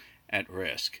vehicle at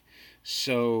risk.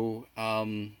 So,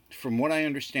 from what I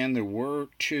understand, there were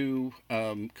two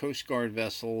Coast Guard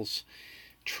vessels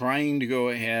trying to go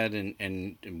ahead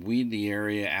and weed the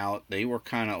area out. They were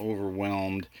kind of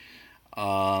overwhelmed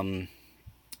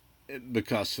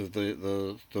because of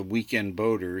the weekend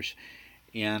boaters.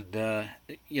 And,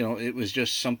 it was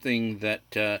just something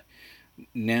that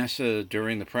NASA,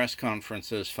 during the press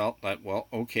conferences, felt that, well,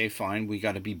 okay, fine, we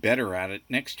got to be better at it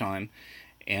next time.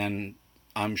 And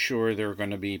I'm sure they're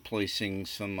going to be placing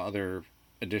some other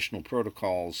additional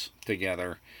protocols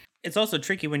together. It's also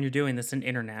tricky when you're doing this in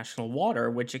international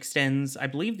water, which extends, I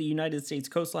believe the United States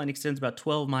coastline extends about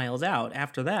 12 miles out.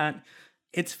 After that,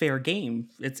 it's fair game.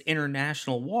 It's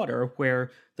international water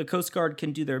where the Coast Guard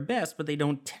can do their best, but they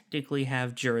don't technically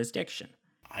have jurisdiction.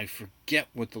 I forget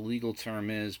what the legal term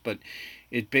is, but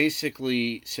it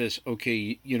basically says,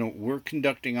 okay, we're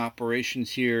conducting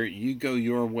operations here. You go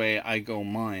your way, I go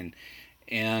mine.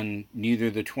 And neither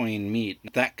the twain meet.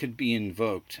 That could be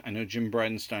invoked. I know Jim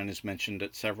Bridenstine has mentioned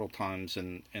it several times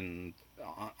and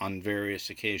on various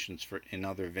occasions in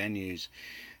other venues.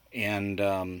 And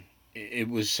it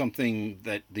was something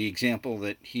that the example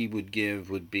that he would give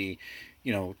would be,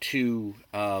 two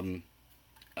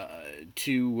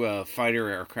fighter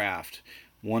aircraft,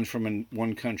 one from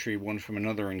one country, one from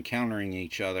another, encountering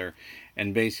each other,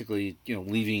 and basically,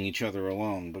 leaving each other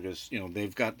alone because,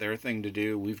 they've got their thing to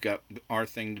do, we've got our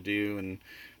thing to do, and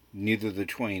neither the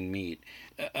twain meet.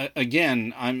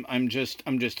 Again, I'm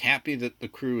just happy that the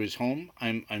crew is home.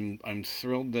 I'm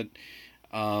thrilled that,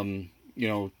 the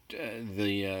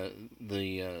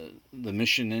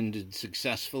mission ended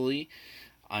successfully.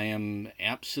 I am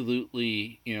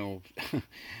absolutely,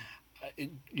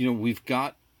 we've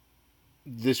got.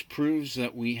 This proves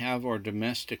that we have our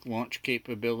domestic launch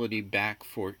capability back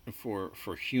for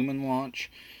human launch,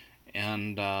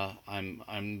 and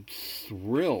I'm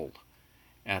thrilled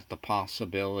at the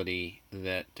possibility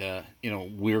that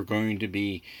we're going to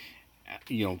be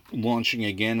launching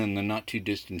again in the not too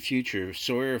distant future.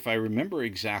 Sawyer, if I remember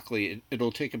exactly,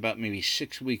 it'll take about maybe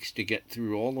 6 weeks to get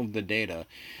through all of the data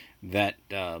that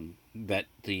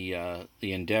the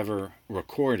Endeavour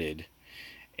recorded.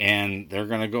 And they're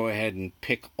going to go ahead and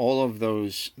pick all of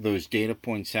those data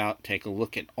points out, take a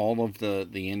look at all of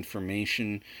the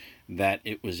information that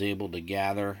it was able to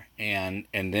gather, and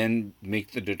then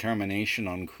make the determination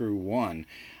on Crew 1.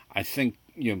 I think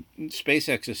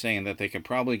SpaceX is saying that they could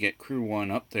probably get Crew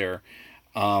 1 up there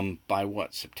by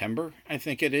September, I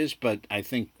think it is, but I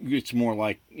think it's more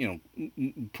like,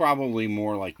 probably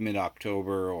more like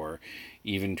mid-October or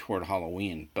even toward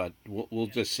Halloween, but we'll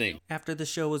just see. After the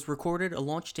show was recorded, a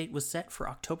launch date was set for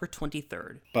October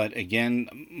 23rd. But again,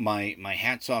 my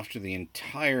hat's off to the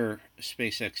entire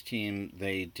SpaceX team.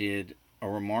 They did a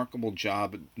remarkable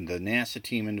job. The NASA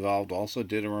team involved also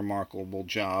did a remarkable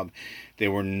job.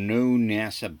 There were no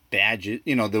NASA badges.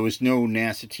 There was no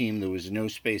NASA team. There was no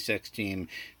SpaceX team.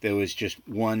 There was just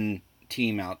one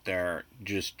team out there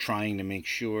just trying to make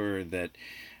sure that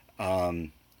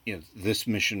this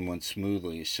mission went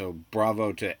smoothly. So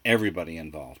bravo to everybody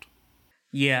involved.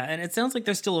 Yeah, and it sounds like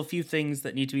there's still a few things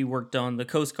that need to be worked on. The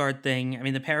Coast Guard thing,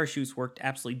 the parachutes worked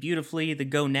absolutely beautifully. The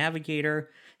Go Navigator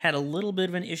had a little bit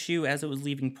of an issue as it was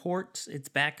leaving port. Its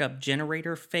backup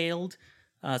generator failed,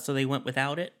 so they went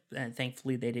without it. And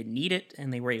thankfully, they didn't need it,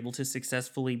 and they were able to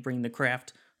successfully bring the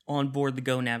craft on board the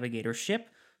Go Navigator ship.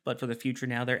 But for the future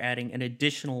now, they're adding an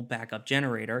additional backup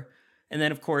generator. And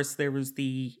then, of course, there was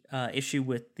the issue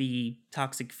with the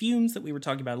toxic fumes that we were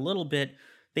talking about a little bit.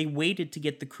 They waited to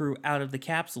get the crew out of the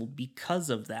capsule because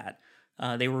of that.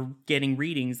 They were getting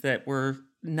readings that were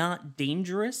not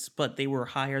dangerous, but they were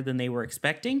higher than they were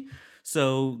expecting.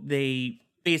 So they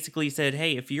basically said,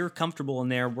 hey, if you're comfortable in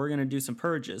there, we're going to do some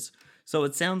purges. So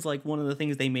it sounds like one of the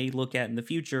things they may look at in the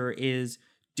future is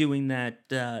doing that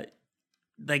the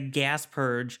gas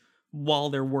purge while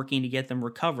they're working to get them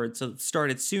recovered. So it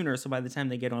started sooner, so by the time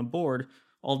they get on board,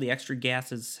 all the extra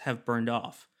gases have burned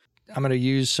off. I'm going to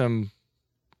use some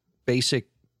basic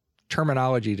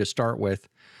terminology to start with.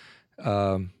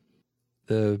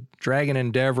 The Dragon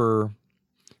Endeavour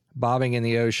bobbing in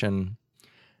the ocean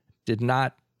did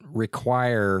not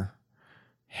require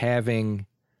having,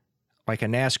 like a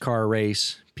NASCAR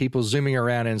race, people zooming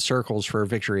around in circles for a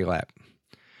victory lap.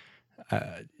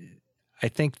 I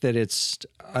think that it's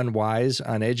unwise,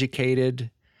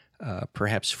 uneducated,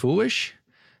 perhaps foolish.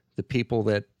 The people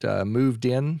that moved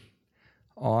in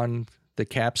on the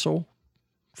capsule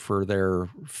for their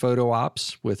photo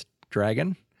ops with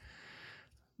Dragon.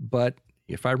 But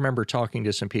if I remember talking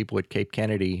to some people at Cape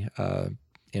Kennedy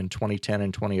in 2010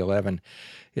 and 2011,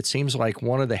 it seems like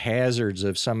one of the hazards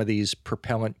of some of these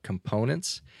propellant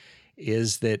components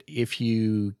is that if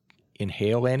you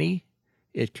inhale any,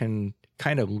 it can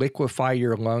kind of liquefy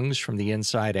your lungs from the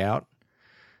inside out.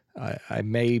 I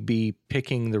may be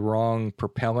picking the wrong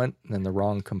propellant and the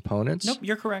wrong components. Nope,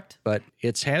 you're correct. But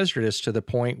it's hazardous to the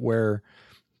point where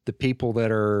the people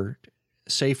that are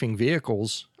safing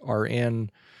vehicles are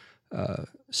in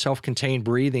self-contained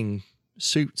breathing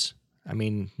suits. I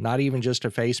mean, not even just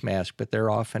a face mask, but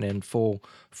they're often in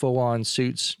full-on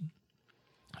suits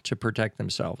to protect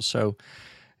themselves. So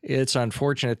it's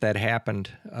unfortunate that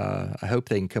happened. I hope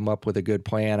they can come up with a good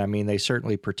plan. I mean, they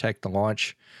certainly protect the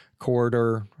launch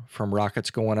corridor from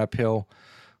rockets going uphill.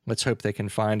 Let's hope they can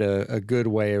find a good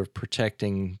way of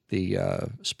protecting the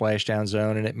splashdown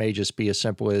zone, and it may just be as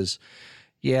simple as,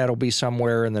 yeah, it'll be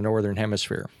somewhere in the northern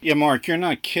hemisphere. Yeah, Mark, you're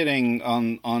not kidding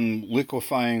on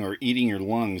liquefying or eating your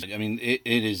lungs. I mean, it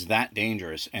is that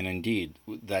dangerous, and indeed,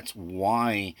 that's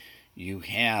why you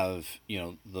have,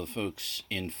 the folks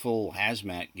in full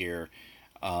hazmat gear,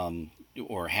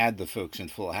 or had the folks in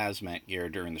full hazmat gear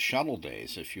during the shuttle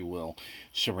days, if you will,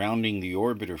 surrounding the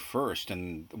orbiter first.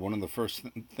 And one of the first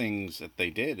things that they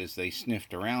did is they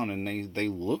sniffed around and they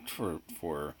looked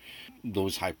for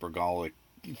those hypergolic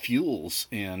fuels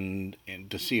and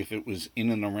to see if it was in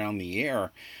and around the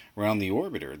air around the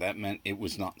orbiter. That meant it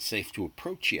was not safe to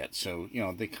approach yet. So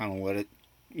they kind of let it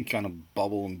kind of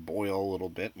bubble and boil a little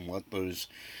bit and let those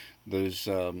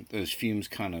fumes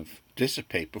kind of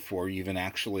dissipate before even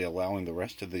actually allowing the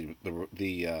rest of the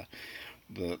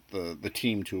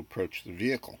team to approach the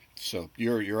vehicle. So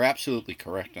you're absolutely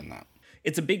correct in that.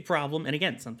 It's a big problem, and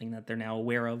again, something that they're now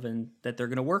aware of and that they're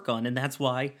going to work on, and that's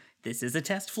why this is a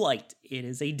test flight. It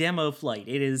is a demo flight.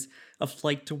 It is a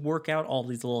flight to work out all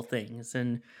these little things.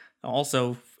 And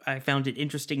also, I found it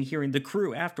interesting hearing the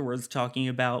crew afterwards talking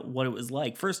about what it was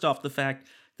like. First off, the fact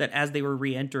that as they were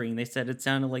re-entering, they said it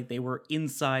sounded like they were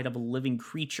inside of a living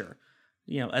creature,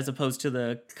 as opposed to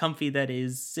the comfy that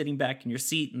is sitting back in your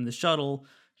seat in the shuttle.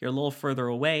 You're a little further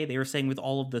away. They were saying with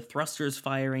all of the thrusters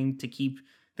firing to keep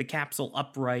the capsule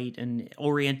upright and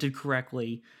oriented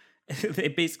correctly,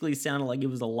 it basically sounded like it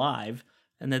was alive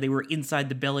and that they were inside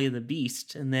the belly of the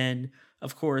beast. And then,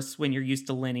 of course, when you're used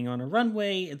to landing on a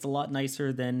runway, it's a lot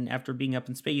nicer than after being up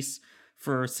in space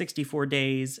for 64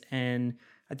 days. And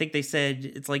I think they said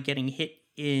it's like getting hit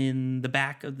in the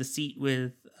back of the seat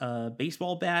with a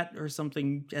baseball bat or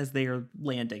something as they are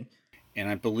landing. And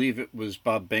I believe it was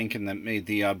Bob Behnken that made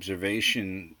the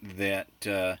observation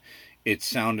that it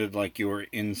sounded like you were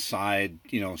inside,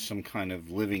 some kind of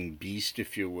living beast,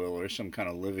 if you will, or some kind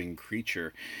of living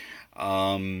creature.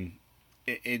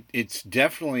 It's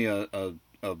definitely a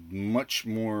much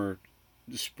more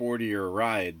sportier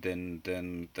ride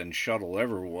than Shuttle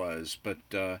ever was, but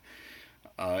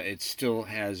it still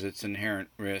has its inherent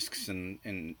risks and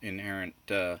inherent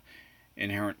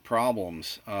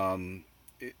problems.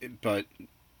 But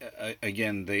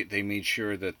again, they made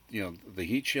sure that the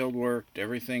heat shield worked,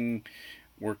 everything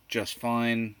worked just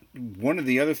fine. One of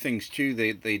the other things too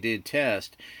they did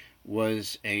test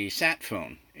was a sat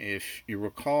phone. If you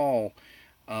recall,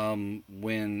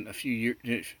 when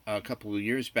a couple of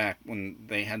years back, when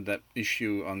they had that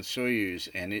issue on Soyuz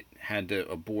and it had to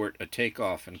abort a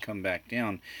takeoff and come back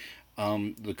down,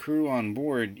 the crew on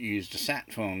board used a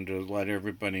sat phone to let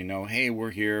everybody know, hey,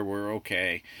 we're here, we're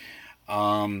okay.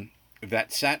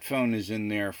 That sat phone is in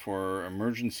there for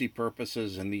emergency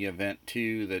purposes in the event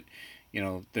too that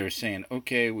they're saying,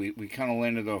 okay, we kind of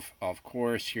landed off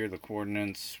course, here are the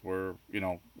coordinates, we're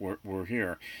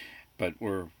here, but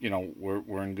we're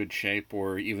in good shape,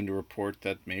 or even to report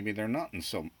that maybe they're not in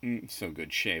so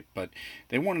good shape. But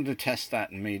they wanted to test that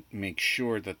and make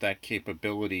sure that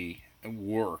capability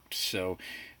worked. So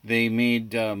they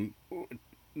made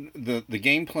the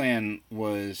game plan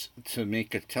was to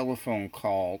make a telephone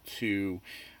call to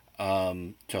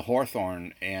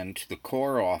Hawthorne and to the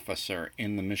Corps officer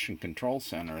in the Mission Control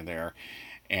Center there,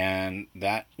 and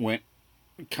that went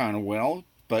kind of well.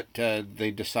 But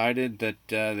they decided that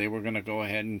they were going to go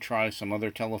ahead and try some other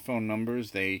telephone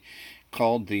numbers. They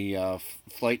called the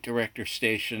flight director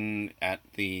station at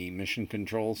the Mission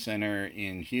Control Center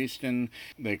in Houston.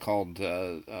 They called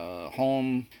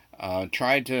home.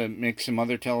 Tried to make some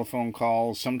other telephone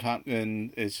calls. Sometimes,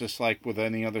 and it's just like with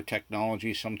any other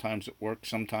technology. Sometimes it works,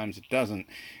 sometimes it doesn't. In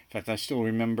fact, I still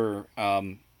remember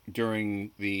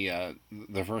during the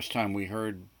first time we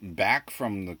heard back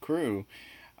from the crew,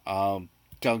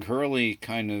 Doug Hurley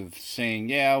kind of saying,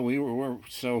 "Yeah, we're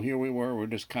so here we were. We're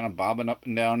just kind of bobbing up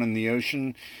and down in the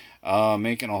ocean."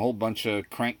 Making a whole bunch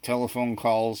of crank telephone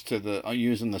calls to the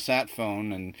using the sat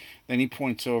phone, and then he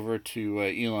points over to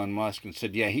Elon Musk and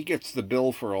said, "Yeah, he gets the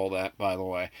bill for all that, by the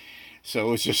way." So it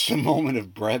was just a moment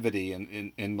of brevity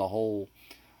in the whole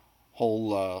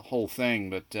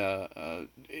thing. But a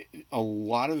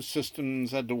lot of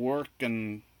systems had to work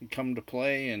and come to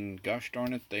play, and gosh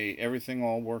darn it, everything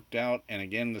all worked out. And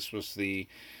again, this was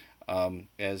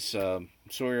as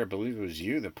Sawyer, I believe it was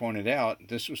you that pointed out,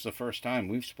 this was the first time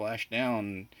we've splashed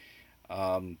down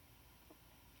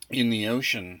in the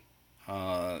ocean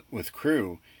with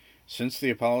crew since the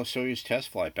Apollo-Soyuz test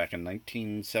flight back in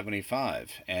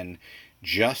 1975. And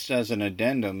just as an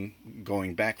addendum,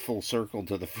 going back full circle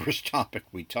to the first topic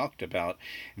we talked about,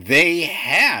 they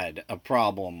had a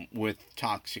problem with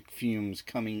toxic fumes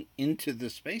coming into the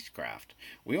spacecraft.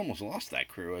 We almost lost that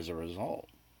crew as a result.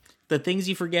 The things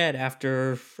you forget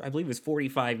after, I believe it was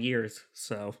 45 years.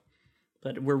 So,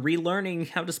 but we're relearning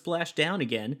how to splash down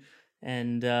again.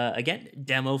 And again,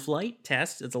 demo flight,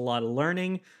 test, it's a lot of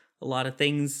learning, a lot of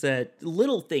things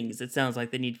little things, it sounds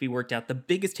like they need to be worked out. The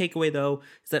biggest takeaway, though,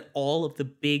 is that all of the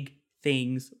big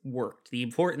things worked. The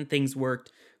important things worked.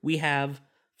 We have,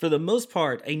 for the most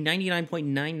part, a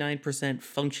 99.99%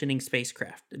 functioning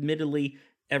spacecraft. Admittedly,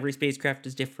 every spacecraft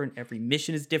is different. Every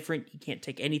mission is different. You can't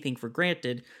take anything for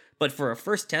granted. But for a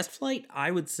first test flight,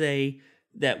 I would say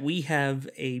that we have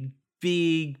a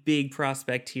big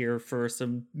prospect here for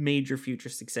some major future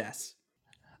success.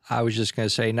 I was just going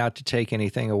to say, not to take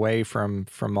anything away from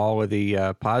all of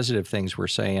the positive things we're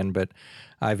saying, but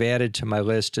I've added to my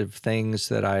list of things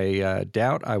that I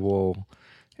doubt I will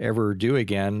ever do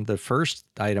again. The first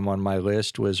item on my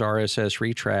list was RSS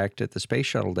retract at the Space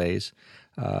Shuttle days.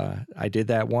 I did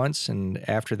that once, and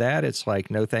after that, it's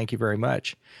like, no, thank you very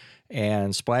much.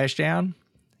 And splashdown,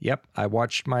 yep, I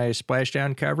watched my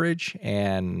splashdown coverage,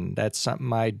 and that's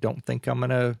something I don't think I'm going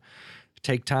to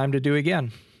take time to do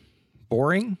again.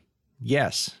 Boring?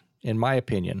 Yes, in my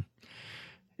opinion.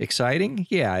 Exciting?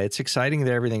 Yeah, it's exciting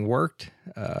that everything worked.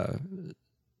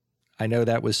 I know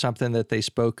that was something that they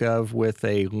spoke of with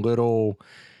a little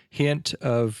hint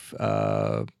of,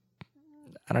 I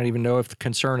don't even know if the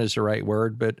concern is the right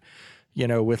word, but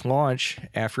with launch,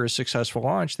 after a successful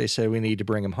launch, they said we need to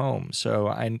bring them home. So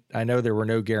I know there were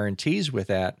no guarantees with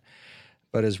that,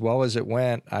 but as well as it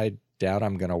went, I doubt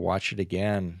I'm going to watch it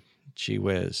again. Gee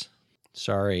whiz.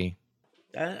 Sorry.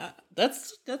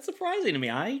 That's surprising to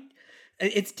me.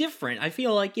 It's different. I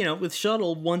feel like, with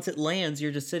shuttle, once it lands,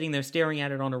 you're just sitting there staring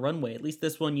at it on a runway. At least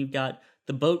this one, you've got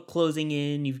the boat closing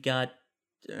in. You've got,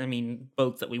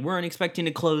 boats that we weren't expecting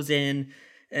to close in.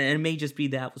 And it may just be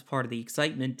that was part of the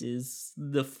excitement, is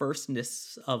the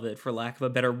firstness of it, for lack of a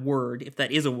better word, if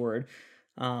that is a word.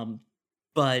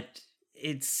 But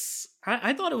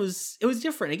I thought it was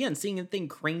different. Again, seeing the thing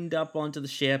craned up onto the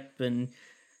ship and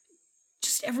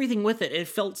just everything with it. It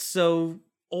felt so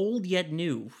old yet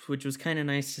new, which was kind of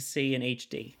nice to see in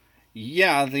HD.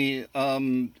 Yeah, the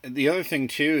other thing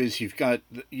too is you've got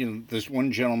there's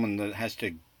one gentleman that has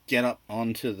to get up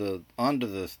onto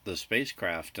the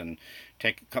spacecraft and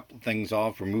take a couple of things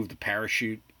off, remove the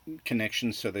parachute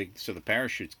connections so the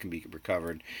parachutes can be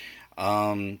recovered.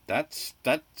 That's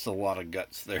a lot of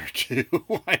guts there too,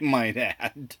 I might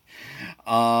add.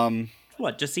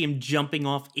 What, just see him jumping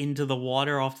off into the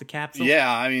water off the capsule?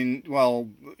 Yeah,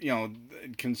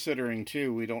 considering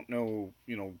too, we don't know,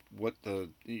 what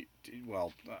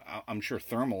I'm sure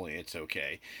thermally it's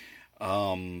okay.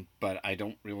 But I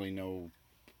don't really know,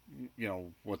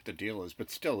 what the deal is. But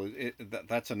still,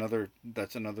 that's another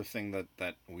thing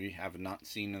that we have not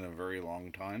seen in a very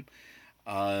long time.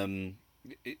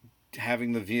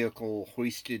 Having the vehicle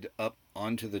hoisted up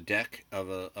onto the deck of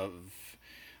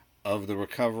the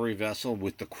recovery vessel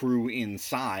with the crew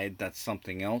inside, that's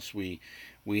something else we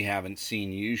haven't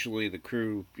seen. Usually the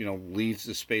crew, leaves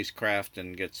the spacecraft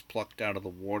and gets plucked out of the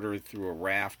water through a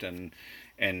raft and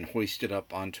hoisted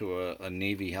up onto a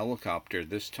Navy helicopter.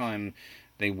 This time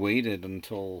they waited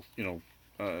until,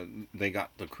 they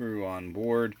got the crew on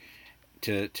board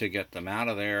to get them out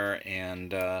of there.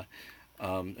 And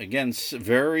again,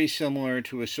 very similar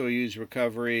to a Soyuz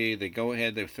recovery. They go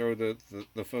ahead, they throw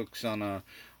the folks on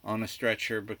a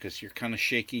stretcher because you're kind of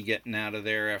shaky getting out of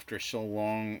there after so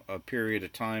long a period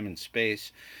of time in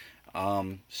space.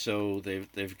 So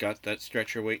they've got that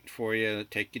stretcher waiting for you,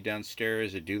 take you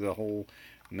downstairs, they do the whole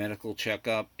medical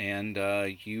checkup, and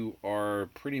you are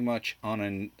pretty much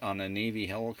on a Navy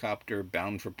helicopter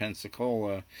bound for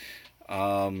Pensacola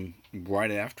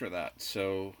right after that.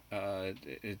 So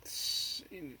it's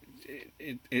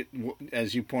it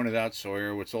as you pointed out,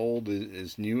 Sawyer, what's old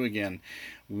is new again.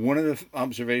 One of the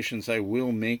observations I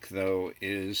will make, though,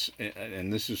 is,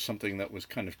 and this is something that was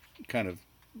kind of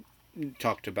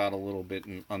talked about a little bit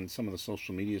on some of the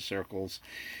social media circles.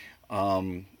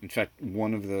 In fact,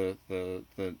 one of the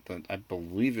I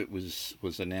believe it was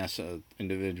a NASA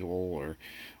individual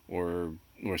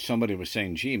or somebody was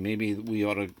saying, gee, maybe we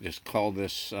ought to just call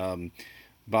this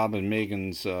Bob and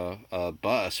Megan's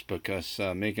bus, because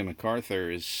Megan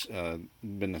MacArthur has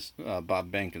been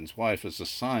Bob Behnken's wife, is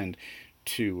assigned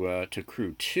to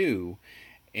Crew 2,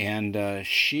 and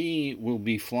she will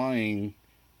be flying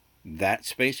that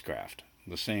spacecraft,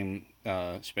 the same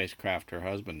spacecraft her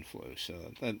husband flew.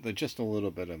 So that just a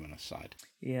little bit of an aside.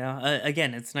 Yeah,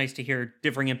 again, it's nice to hear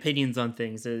differing opinions on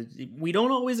things. We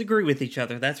don't always agree with each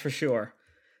other, that's for sure.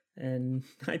 And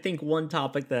I think one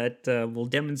topic that will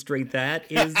demonstrate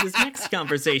that is this next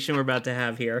conversation we're about to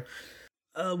have here.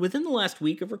 Within the last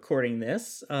week of recording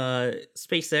this,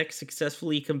 SpaceX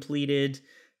successfully completed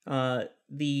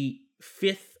the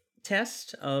 5th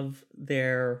test of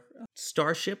their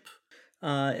Starship.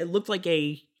 It looked like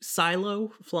a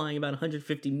silo flying about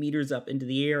 150 meters up into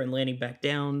the air and landing back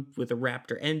down with a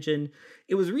Raptor engine.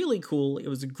 It was really cool. It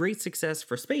was a great success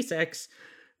for SpaceX,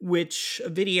 which a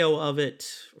video of it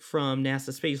from NASA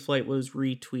spaceflight was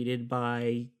retweeted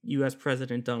by US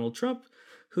President Donald Trump,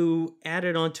 who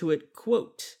added onto it,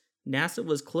 quote, "NASA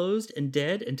was closed and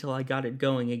dead until I got it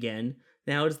going again.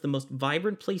 Now it is the most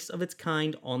vibrant place of its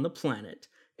kind on the planet,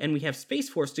 and we have Space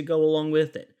Force to go along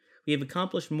with it. We have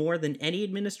accomplished more than any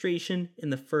administration in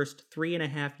the first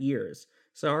 3.5 years.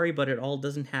 Sorry, but it all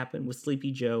doesn't happen with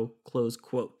Sleepy Joe," close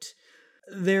quote.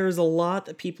 There's a lot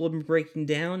that people have been breaking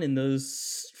down in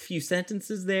those few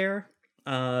sentences there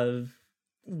of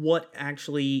what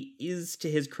actually is to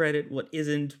his credit, what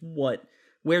isn't, where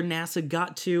NASA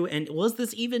got to, and was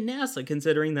this even NASA,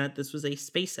 considering that this was a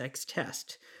SpaceX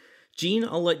test? Gene,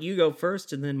 I'll let you go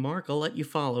first, and then Mark, I'll let you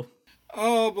follow.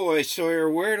 Oh boy, Sawyer,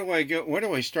 where do I go? Where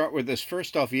do I start with this?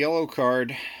 First off, yellow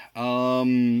card.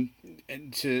 I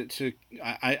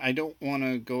don't want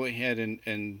to go ahead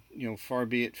and far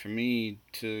be it for me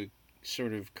to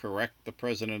sort of correct the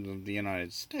President of the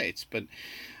United States, but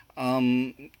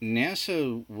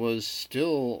NASA was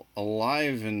still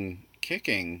alive and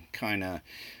kicking, kind of,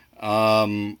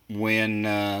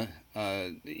 when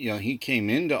he came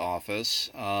into office.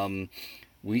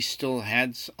 We still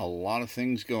had a lot of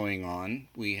things going on.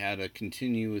 We had a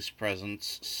continuous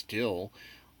presence still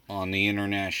on the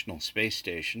International Space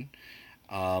Station.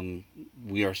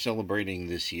 We are celebrating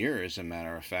this year, as a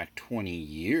matter of fact, 20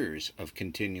 years of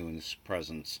continuous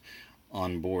presence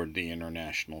on board the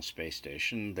International Space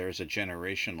Station. There's a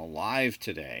generation alive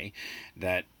today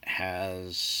that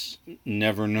has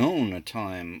never known a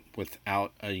time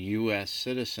without a U.S.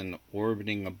 citizen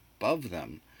orbiting above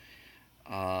them.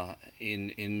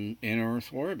 In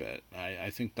Earth orbit. I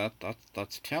think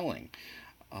that's telling.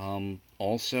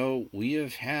 Also, we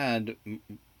have had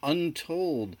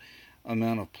untold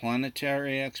amount of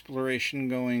planetary exploration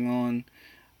going on.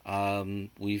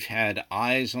 We've had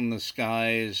eyes on the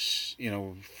skies,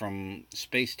 from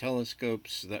space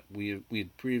telescopes that we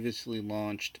had previously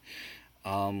launched.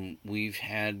 We've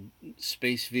had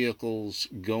space vehicles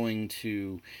going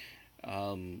to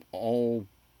all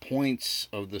points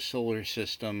of the solar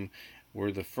system.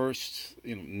 We're the first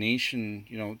nation,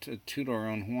 to toot our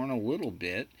own horn a little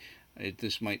bit.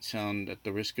 This might sound, at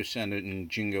the risk of sounding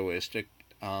jingoistic,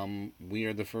 we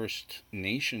are the first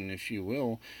nation, if you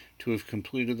will, to have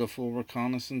completed the full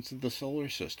reconnaissance of the solar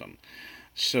system.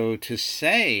 So to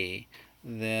say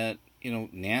that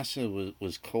NASA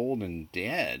was cold and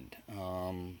dead,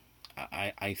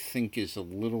 I think is a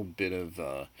little bit of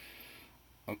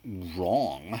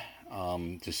wrong.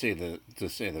 To say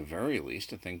the very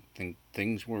least. I think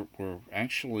things were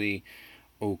actually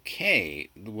okay.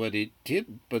 What it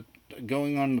did, but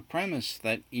going on the premise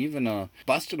that even a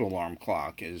busted alarm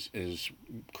clock is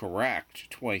correct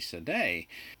twice a day,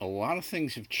 a lot of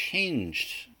things have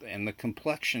changed, and the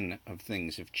complexion of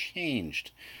things have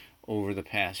changed over the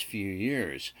past few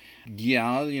years.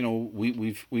 Yeah,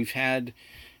 we've had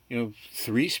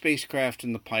 3 spacecraft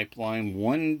in the pipeline.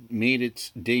 One made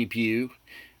its debut.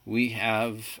 We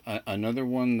have another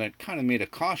one that kind of made a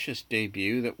cautious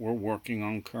debut that we're working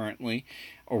on currently.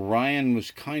 Orion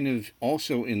was kind of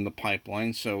also in the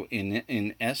pipeline, so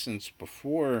in essence,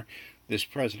 before this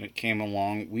president came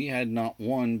along, we had not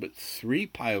one but 3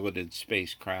 piloted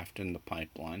spacecraft in the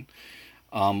pipeline.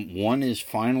 One is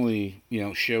finally,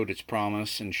 showed its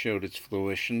promise and showed its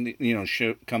fruition,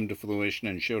 come to fruition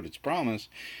and showed its promise.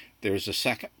 There's a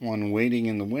second one waiting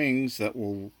in the wings that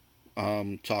we'll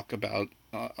talk about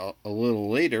a little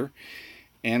later.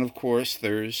 And of course,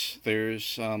 there's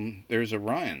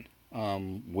Orion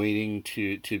waiting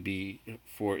to be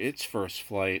for its first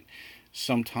flight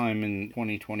sometime in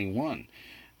 2021.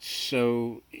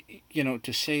 So,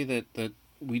 to say that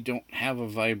we don't have a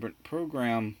vibrant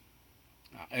program,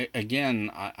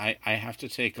 I have to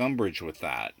take umbrage with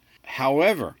that.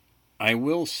 However, I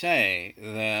will say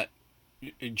that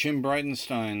Jim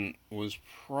Bridenstine was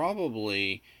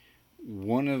probably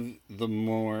one of the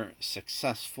more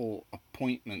successful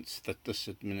appointments that this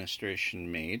administration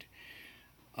made.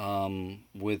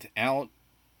 Without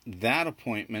that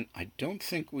appointment, I don't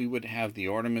think we would have the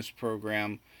Artemis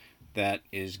program that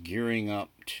is gearing up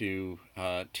to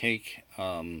take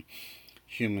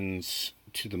humans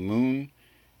to the moon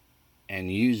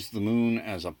and use the moon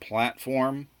as a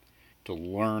platform to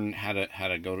learn how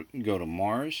to go to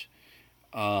Mars.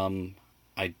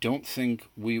 I don't think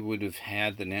we would have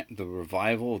had the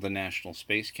revival of the National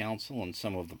Space Council, and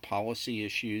some of the policy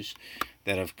issues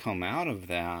that have come out of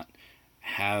that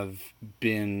have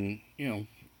been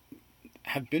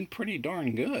pretty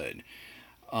darn good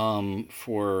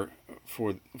for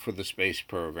the space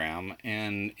program.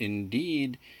 And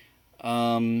indeed,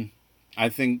 I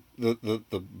think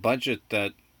the budget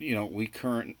that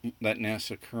that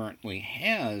NASA currently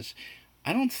has,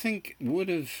 I don't think would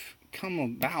have come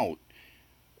about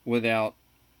without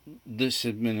this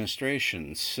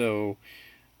administration. So,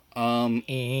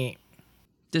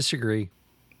 disagree.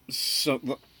 So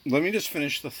let me just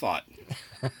finish the thought.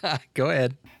 Go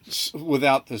ahead.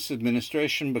 Without this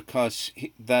administration, because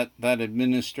that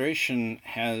administration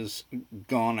has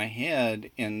gone ahead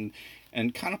and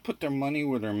kind of put their money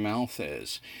where their mouth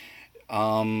is.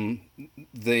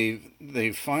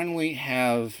 They finally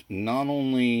have not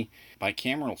only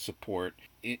bicameral support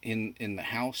in the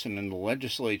House and in the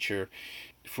legislature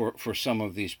for some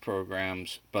of these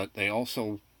programs, but they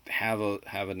also have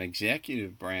an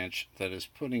executive branch that is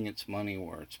putting its money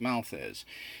where its mouth is.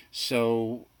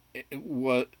 So,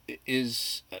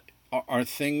 are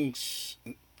things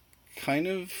kind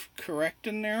of correct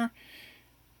in there?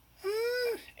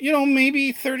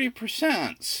 Maybe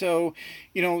 30%. So,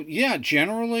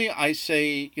 generally I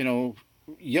say,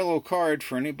 yellow card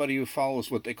for anybody who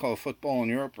follows what they call football in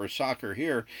Europe or soccer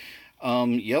here.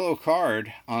 Yellow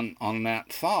card on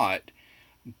that thought.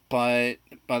 But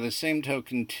by the same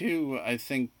token, too, I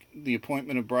think the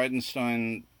appointment of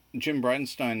Jim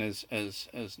Bridenstine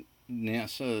as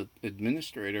NASA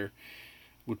administrator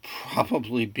would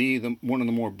probably be one of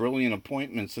the more brilliant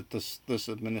appointments that this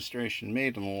administration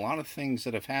made, and a lot of things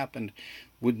that have happened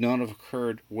would not have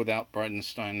occurred without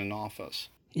Bridenstine in office.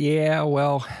 Yeah,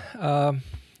 well,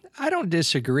 I don't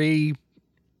disagree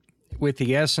with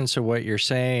the essence of what you're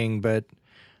saying, but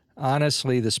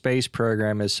honestly, the space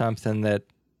program is something that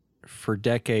for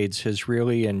decades has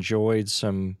really enjoyed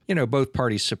some, both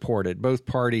parties support it, both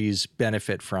parties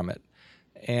benefit from it.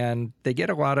 And they get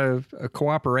a lot of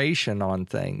cooperation on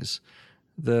things.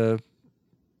 The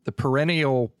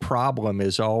perennial problem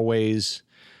is always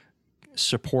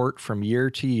support from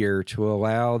year to year to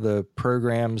allow the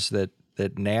programs that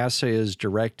NASA is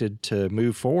directed to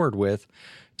move forward with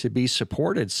to be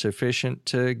supported sufficient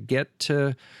to get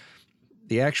to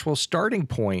the actual starting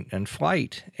point and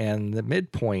flight and the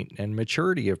midpoint and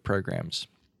maturity of programs.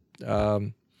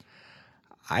 I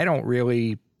don't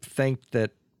really think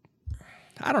that,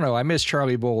 I don't know, I miss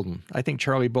Charlie Bolden. I think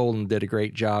Charlie Bolden did a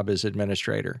great job as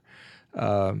administrator.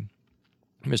 Mr.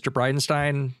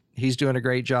 Bridenstine, he's doing a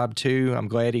great job too. I'm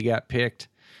glad he got picked.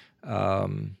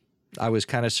 I was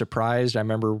kind of surprised. I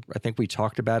think we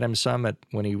talked about him some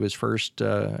when he was first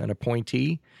an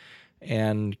appointee,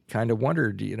 and kind of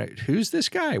wondered, who's this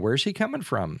guy? Where's he coming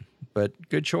from? But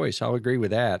good choice. I'll agree with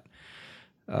that.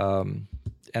 And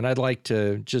I'd like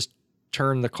to just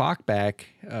turn the clock back.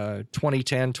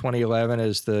 2010, 2011,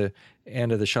 as the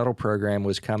end of the shuttle program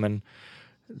was coming,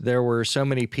 there were so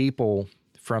many people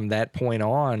from that point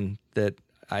on that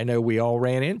I know we all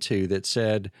ran into that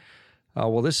said,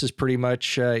 well, this is pretty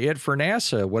much it for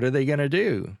NASA. What are they going to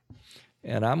do?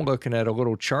 And I'm looking at a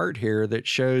little chart here that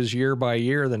shows year by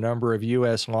year the number of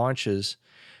U.S. launches.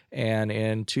 And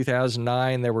in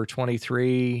 2009, there were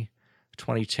 23.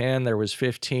 2010, there was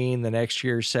 15. The next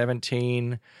year,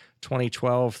 17.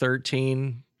 2012,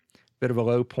 13. Bit of a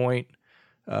low point.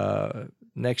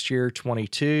 Next year,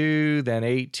 22. Then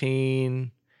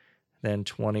 18. then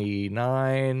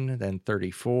 29, then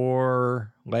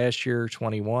 34, last year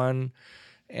 21.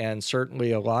 And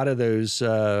certainly a lot of those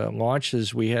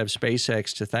launches we have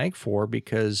SpaceX to thank for,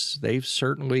 because they've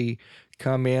certainly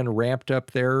come in, ramped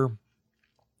up their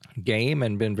game,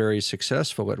 and been very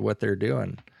successful at what they're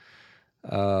doing.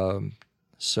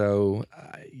 So,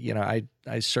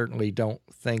 I certainly don't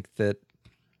think that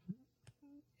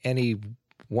any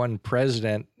one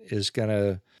president is going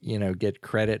to, get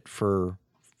credit for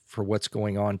what's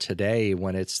going on today,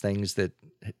 when it's things that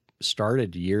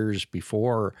started years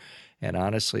before. And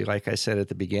honestly, like I said at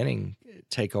the beginning,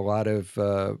 take a lot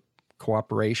of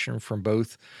cooperation from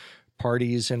both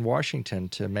parties in Washington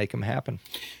to make them happen.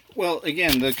 Well,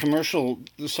 again, the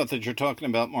stuff that you're talking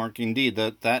about, Mark, indeed,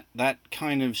 that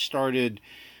kind of started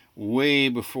way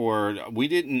before. We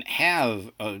didn't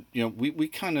have, we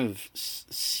kind of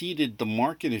ceded the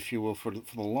market, if you will, for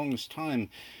the longest time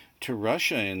to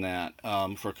Russia in that,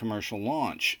 for commercial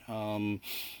launch.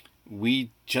 We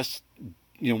just,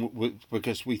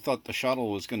 because we thought the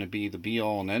shuttle was going to be the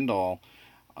be-all and end-all,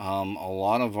 a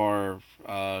lot of our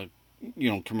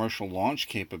commercial launch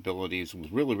capabilities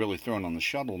was really thrown on the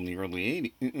shuttle in the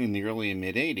early and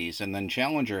mid 80s, and then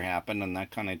Challenger happened, and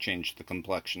that kind of changed the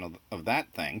complexion of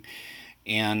that thing.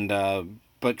 And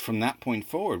but from that point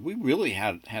forward, we really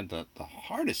had the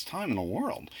hardest time in the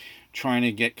world trying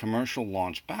to get commercial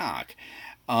launch back.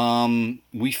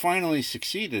 We finally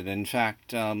succeeded, in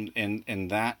fact,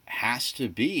 and that has to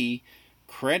be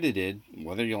credited,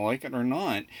 whether you like it or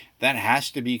not, that has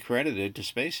to be credited to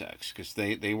SpaceX, because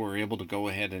they were able to go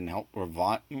ahead and help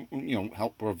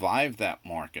revive that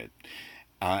market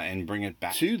and bring it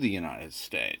back to the United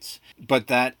States. But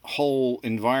that whole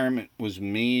environment was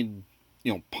made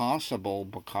possible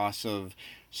because of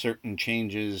certain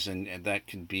changes, and that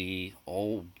could be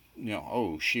all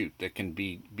that can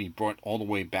be brought all the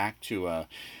way back to a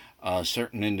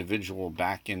certain individual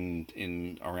back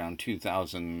in around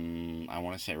 2000, I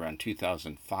want to say around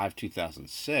 2005,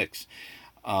 2006,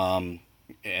 and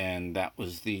that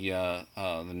was the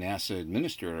NASA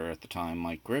administrator at the time,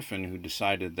 Mike Griffin, who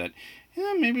decided that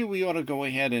maybe we ought to go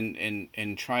ahead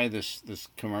and try this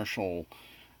commercial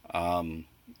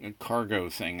cargo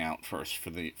thing out first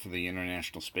for the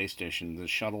International Space Station. The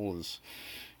shuttle is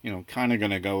kind of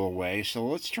going to go away. So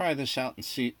let's try this out and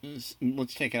see.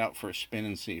 Let's take it out for a spin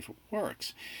and see if it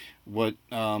works. What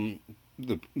the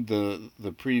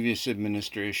previous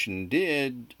administration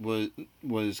did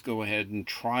was go ahead and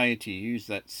try to use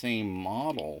that same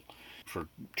model for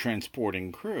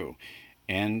transporting crew.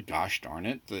 And gosh darn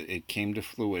it, it came to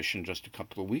fruition just a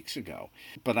couple of weeks ago.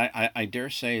 But I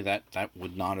dare say that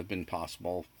would not have been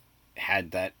possible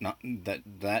had that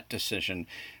decision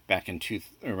back in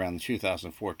around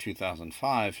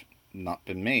 2004-2005 not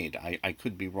been made. I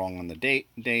could be wrong on the date.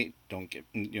 Don't get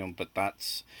but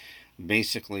that's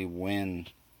basically when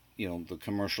the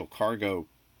commercial cargo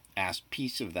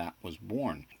piece of that was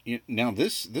born. Now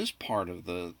this part of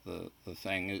the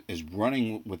thing is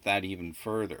running with that even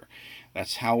further.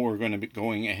 That's how we're going to be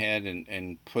going ahead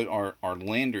and put our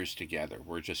landers together.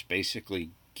 We're just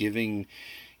basically giving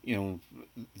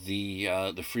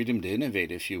the freedom to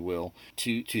innovate, if you will,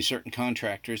 to certain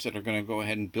contractors that are going to go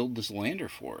ahead and build this lander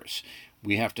for us.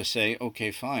 We have to say,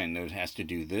 okay, fine, it has to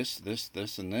do this,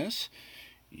 and this.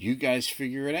 You guys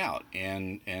figure it out,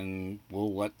 and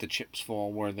we'll let the chips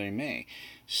fall where they may.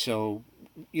 So,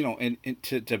 and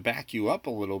to back you up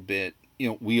a little bit,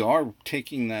 we are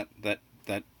taking that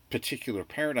particular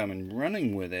paradigm and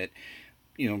running with it,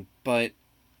 but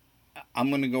I'm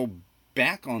going to go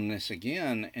back on this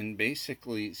again and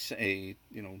basically say,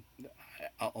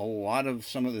 a lot of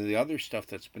some of the other stuff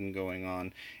that's been going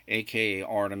on, aka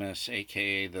Artemis,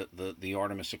 aka the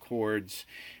Artemis Accords,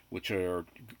 which are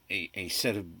a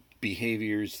set of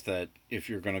behaviors that if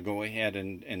you're going to go ahead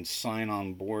and sign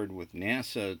on board with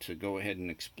NASA to go ahead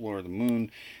and explore the moon,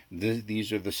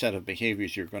 these are the set of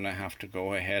behaviors you're going to have to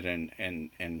go ahead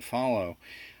and follow.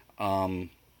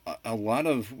 A lot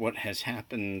of what has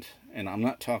happened, and I'm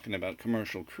not talking about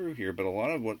commercial crew here, but a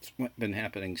lot of what's been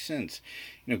happening since,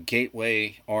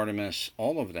 Gateway, Artemis,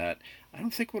 all of that, I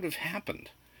don't think would have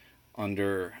happened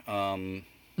under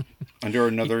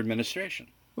another administration.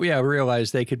 Well, yeah, I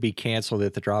realize they could be canceled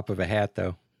at the drop of a hat,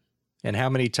 though. And how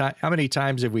many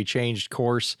times have we changed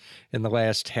course in the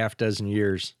last half dozen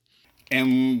years?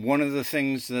 And one of the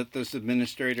things that this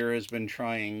administrator has been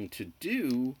trying to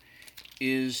do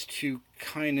is to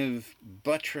kind of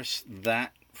buttress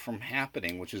that from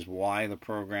happening, which is why the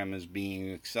program is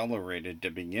being accelerated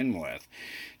to begin with,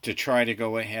 to try to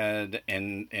go ahead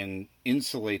and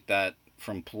insulate that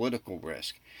from political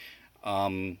risk.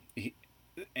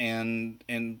 and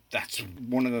that's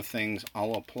one of the things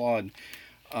I'll applaud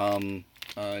Jim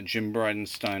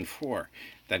Bridenstine for,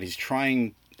 that he's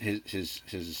trying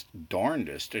his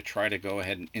darndest to try to go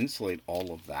ahead and insulate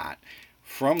all of that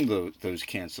from those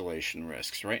cancellation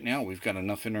risks. Right now, we've got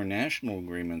enough international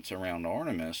agreements around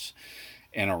Artemis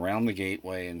and around the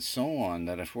Gateway and so on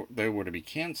that if they were to be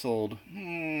canceled,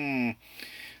 it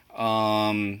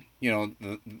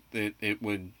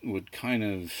would kind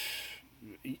of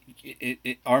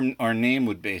our name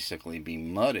would basically be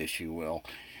mud, if you will.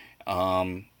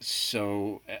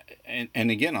 So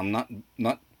again, I'm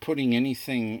not taking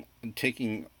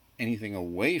anything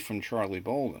away from Charlie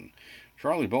Bolden.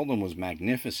 Charlie Bolden was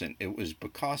magnificent. It was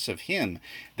because of him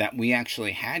that we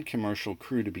actually had Commercial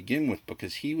Crew to begin with,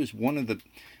 because he was one of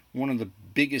the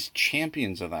biggest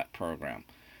champions of that program.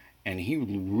 And he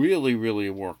really, really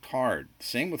worked hard.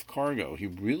 Same with Cargo. He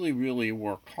really, really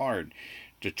worked hard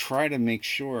to try to make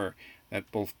sure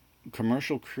that both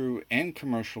Commercial Crew and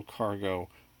Commercial Cargo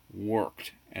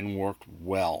worked and worked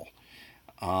well.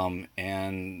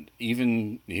 And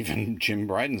even Jim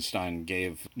Bridenstine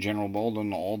gave General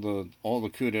Bolden all the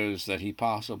kudos that he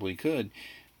possibly could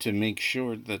to make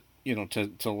sure that,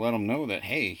 to let him know that,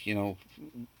 hey,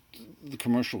 the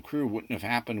Commercial Crew wouldn't have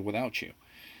happened without you.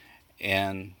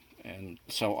 And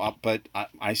so, but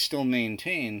I still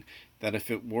maintain that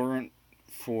if it weren't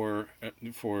for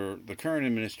the current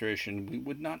administration, we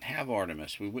would not have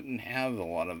Artemis. We wouldn't have a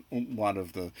lot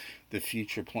of the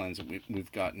future plans that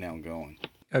we've got now going.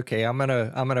 Okay, I'm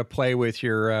gonna play with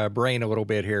your brain a little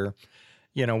bit here.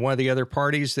 One of the other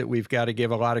parties that we've got to give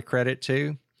a lot of credit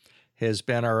to has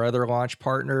been our other launch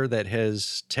partner that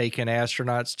has taken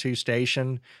astronauts to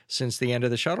station since the end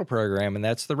of the shuttle program, and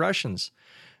that's the Russians.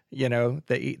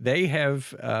 They have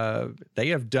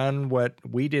done what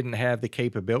we didn't have the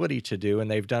capability to do,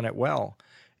 and they've done it well.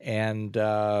 And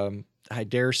I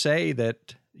dare say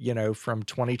that from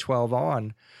 2012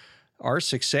 on, our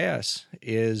success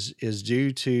is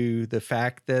due to the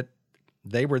fact that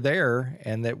they were there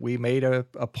and that we made a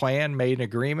plan, made an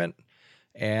agreement,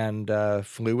 and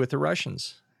flew with the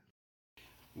Russians,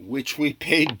 which we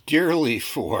paid dearly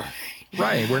for.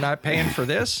 Right, we're not paying for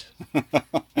this.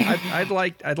 I'd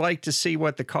like to see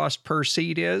what the cost per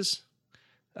seat is.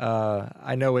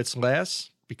 I know it's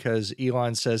less because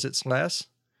Elon says it's less,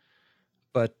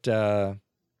 but I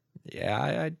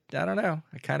don't know.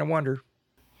 I kind of wonder.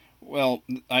 Well,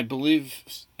 I believe,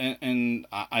 and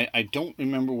I don't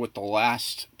remember what the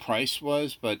last price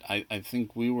was, but I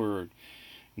think we were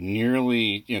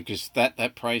nearly, because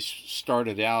that price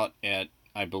started out at,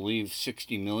 I believe,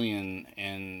 60 million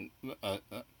and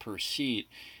per seat,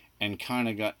 and kind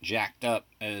of got jacked up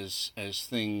as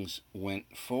things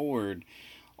went forward.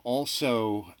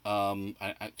 Also,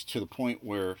 to the point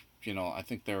where I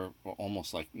think they're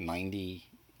almost like 90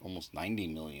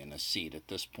 million a seat at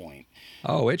this point.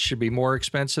 Oh, it should be more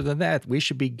expensive than that. We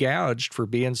should be gouged for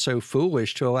being so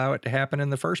foolish to allow it to happen in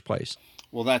the first place.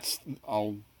 Well,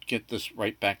 I'll get this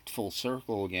right back full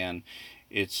circle again.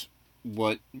 It's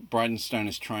what Bridenstine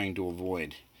is trying to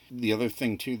avoid. The other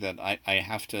thing, too, that I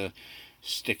have to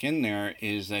stick in there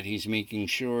is that he's making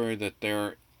sure that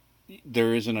there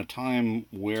isn't a time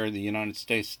where the United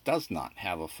States does not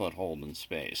have a foothold in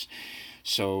space.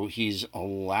 So he's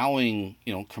allowing,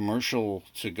 commercial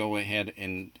to go ahead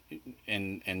and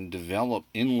develop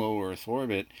in low Earth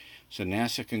orbit, so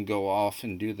NASA can go off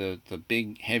and do the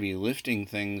big heavy lifting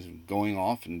things, going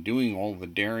off and doing all the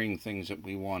daring things that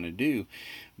we want to do.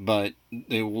 But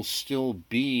there will still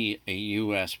be a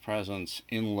U.S. presence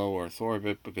in low Earth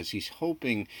orbit, because he's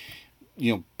hoping,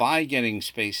 by getting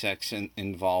SpaceX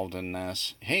involved in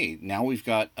this, hey, now we've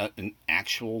got an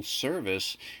actual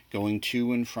service going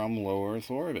to and from low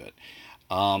Earth orbit.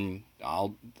 I'm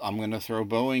going to throw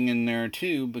Boeing in there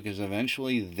too, because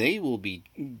eventually they will be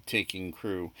taking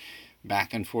crew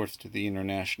back and forth to the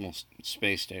International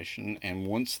Space Station. And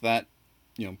once that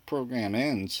program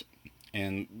ends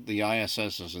and the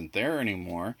ISS isn't there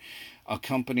anymore, a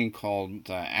company called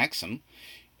Axim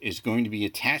is going to be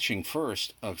attaching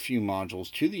first a few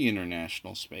modules to the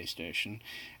International Space Station,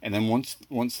 and then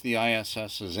once the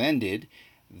ISS is ended,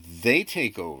 they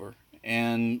take over,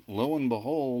 and lo and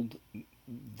behold,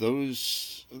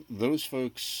 those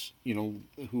folks,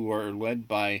 who are led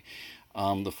by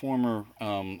the former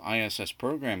ISS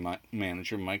program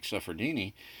manager Mike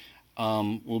Suffredini,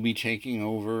 will be taking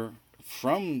over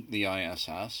from the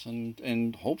ISS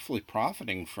and hopefully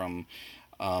profiting from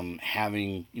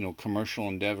having commercial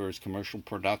endeavors, commercial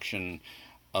production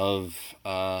of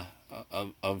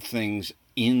things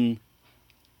in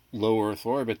low Earth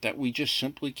orbit that we just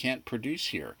simply can't produce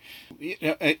here.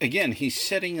 Again, he's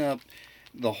setting up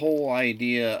the whole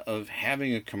idea of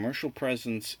having a commercial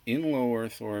presence in low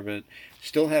Earth orbit,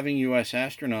 still having U.S.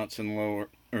 astronauts in low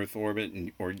Earth orbit,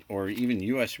 or even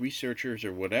U.S. researchers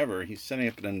or whatever. He's setting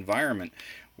up an environment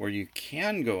where you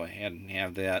can go ahead and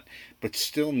have that, but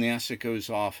still NASA goes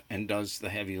off and does the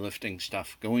heavy lifting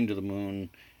stuff, going to the moon,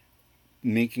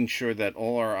 making sure that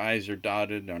all our I's are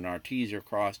dotted and our T's are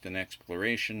crossed in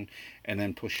exploration, and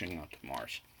then pushing out to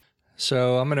Mars.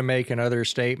 So I'm going to make another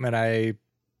statement. I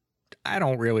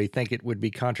don't really think it would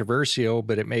be controversial,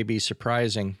 but it may be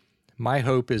surprising. My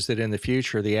hope is that in the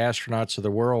future, the astronauts of the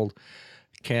world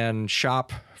can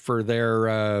shop for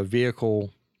their vehicle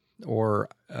or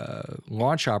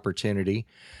launch opportunity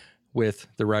with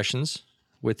the Russians,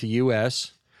 with the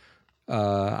U.S.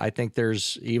 I think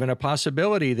there's even a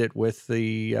possibility that with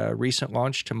the recent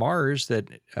launch to Mars, that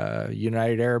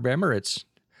United Arab Emirates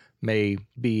may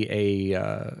be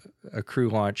a crew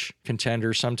launch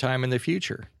contender sometime in the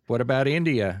future. What about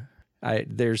India?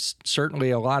 There's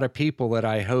certainly a lot of people that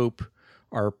I hope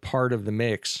are part of the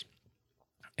mix,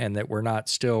 and that we're not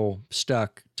still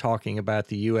stuck talking about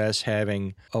the U.S.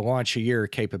 having a launch a year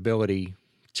capability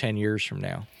 10 years from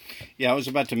now. Yeah, I was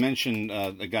about to mention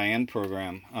the Guyane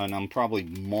program, and I'm probably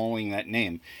mauling that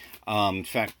name. In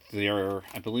fact, I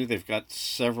believe they've got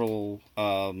several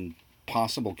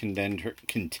possible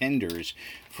contenders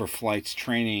for flights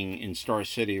training in Star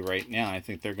City right now. I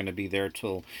think they're going to be there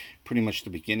till pretty much the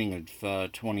beginning of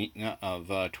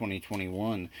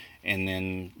 2021, and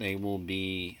then they will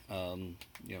be,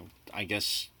 I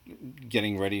guess,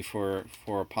 getting ready for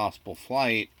a possible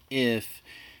flight if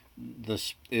the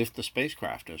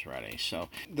spacecraft is ready. So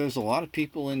there's a lot of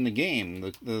people in the game.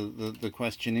 The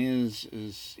question is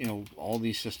all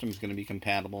these systems going to be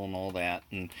compatible and all that,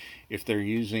 and if they're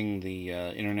using the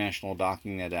international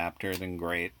docking adapter, then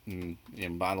great. And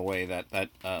by the way, that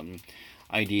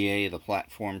IDA, the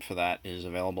platform for that, is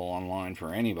available online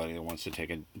for anybody that wants to take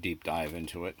a deep dive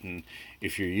into it. And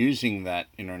if you're using that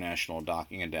international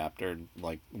docking adapter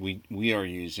like we are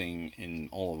using in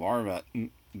all of our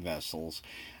vessels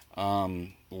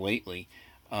lately,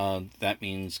 that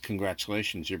means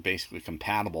congratulations, you're basically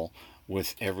compatible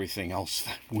with everything else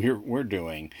that we're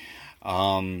doing.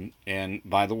 And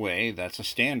by the way, that's a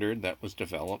standard that was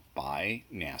developed by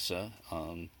NASA,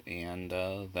 and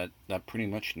that pretty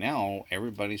much now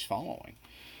everybody's following.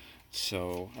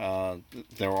 So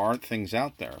there are things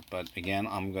out there, but again,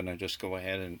 I'm going to just go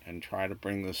ahead and try to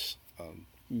bring this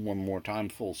one more time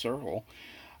full circle.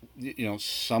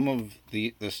 Some of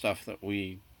the stuff that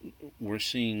we're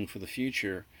seeing for the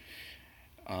future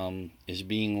is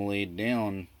being laid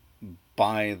down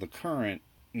by the current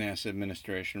NASA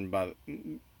administration, by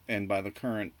the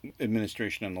current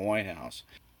administration in the White House.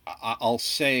 I'll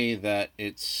say that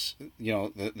it's,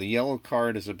 the yellow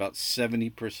card is about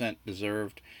 70%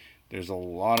 deserved. There's a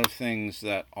lot of things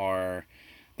that were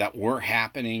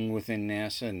happening within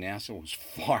NASA. NASA was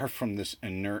far from this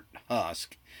inert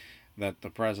husk that the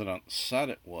president said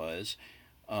it was.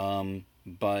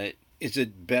 But is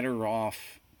it better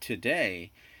off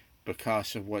today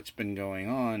because of what's been going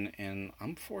on? And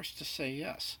I'm forced to say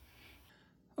yes.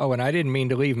 Oh, and I didn't mean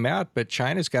to leave them out, but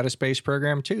China's got a space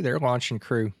program too. They're launching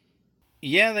crew.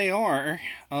 Yeah, they are.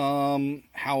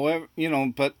 However,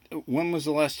 but when was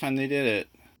the last time they did it?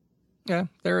 Yeah,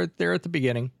 they're at the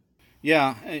beginning.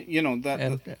 Yeah,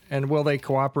 that. And will they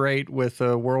cooperate with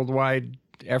worldwide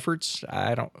efforts?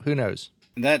 Who knows?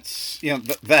 That's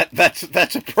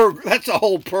that's a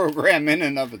whole program in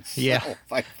and of itself. Yeah,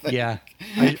 I think. Yeah.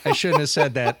 I shouldn't have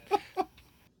said that.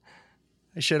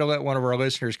 I should have let one of our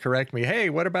listeners correct me. Hey,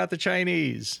 what about the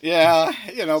Chinese? Yeah,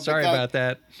 Sorry about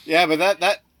that. Yeah, but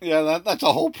that's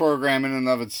a whole program in and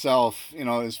of itself.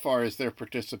 As far as their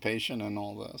participation in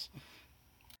all this.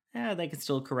 Yeah, they can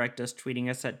still correct us, tweeting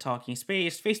us at Talking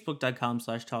Space,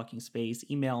 facebook.com/Talking Space,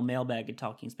 email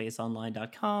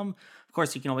mailbag@talkingspaceonline.com. Of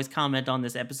course, you can always comment on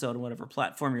this episode on whatever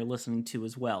platform you're listening to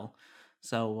as well.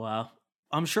 So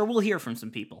I'm sure we'll hear from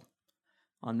some people.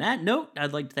 On that note,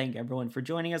 I'd like to thank everyone for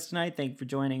joining us tonight. Thank you for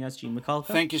joining us, Gene McCullough.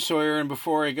 Thank you, Sawyer. And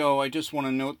before I go, I just want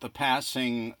to note the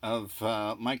passing of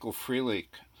Michael Frelich,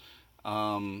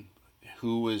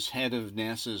 who was head of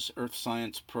NASA's Earth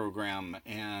Science program,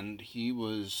 and he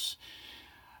was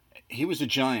a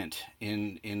giant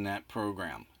in that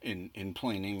program. In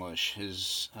plain English,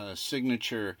 his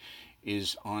signature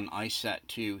is on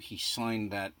ISAT-2. He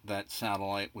signed that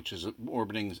satellite, which is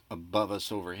orbiting above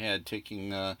us overhead,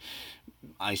 taking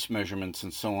ice measurements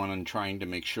and so on, and trying to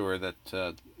make sure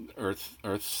that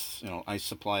Earth's ice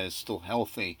supply is still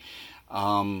healthy.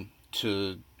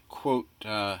 To quote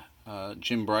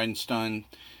Jim Bridenstine,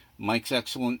 Mike's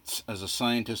excellence as a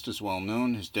scientist is well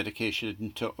known. His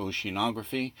dedication to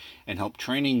oceanography and help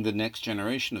training the next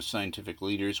generation of scientific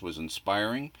leaders was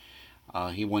inspiring.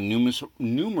 He won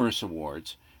numerous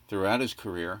awards throughout his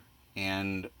career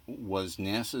and was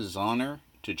NASA's honor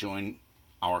to join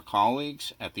our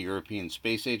colleagues at the European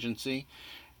Space Agency,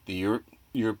 the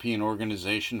European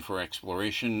Organization for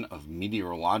Exploration of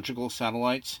Meteorological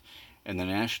Satellites, and the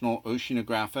National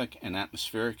Oceanographic and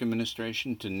Atmospheric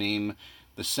Administration to name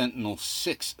the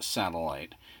Sentinel-6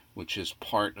 satellite, which is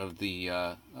part of the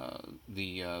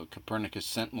Copernicus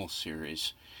Sentinel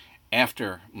series,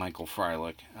 after Michael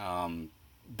Freilich.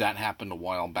 That happened a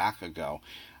while back ago.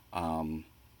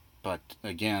 But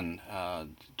again,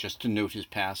 just to note his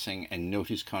passing and note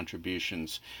his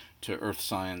contributions to Earth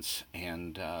science,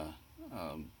 and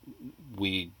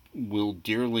we will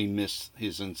dearly miss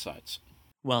his insights.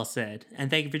 Well said. And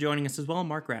thank you for joining us as well,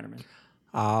 Mark Ratterman.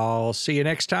 I'll see you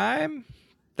next time.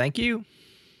 Thank you.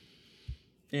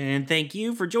 And thank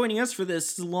you for joining us for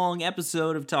this long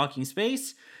episode of Talking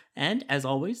Space. And as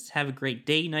always, have a great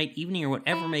day, night, evening, or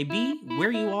whatever it may be. Where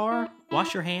you are,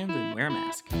 wash your hands and wear a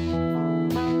mask.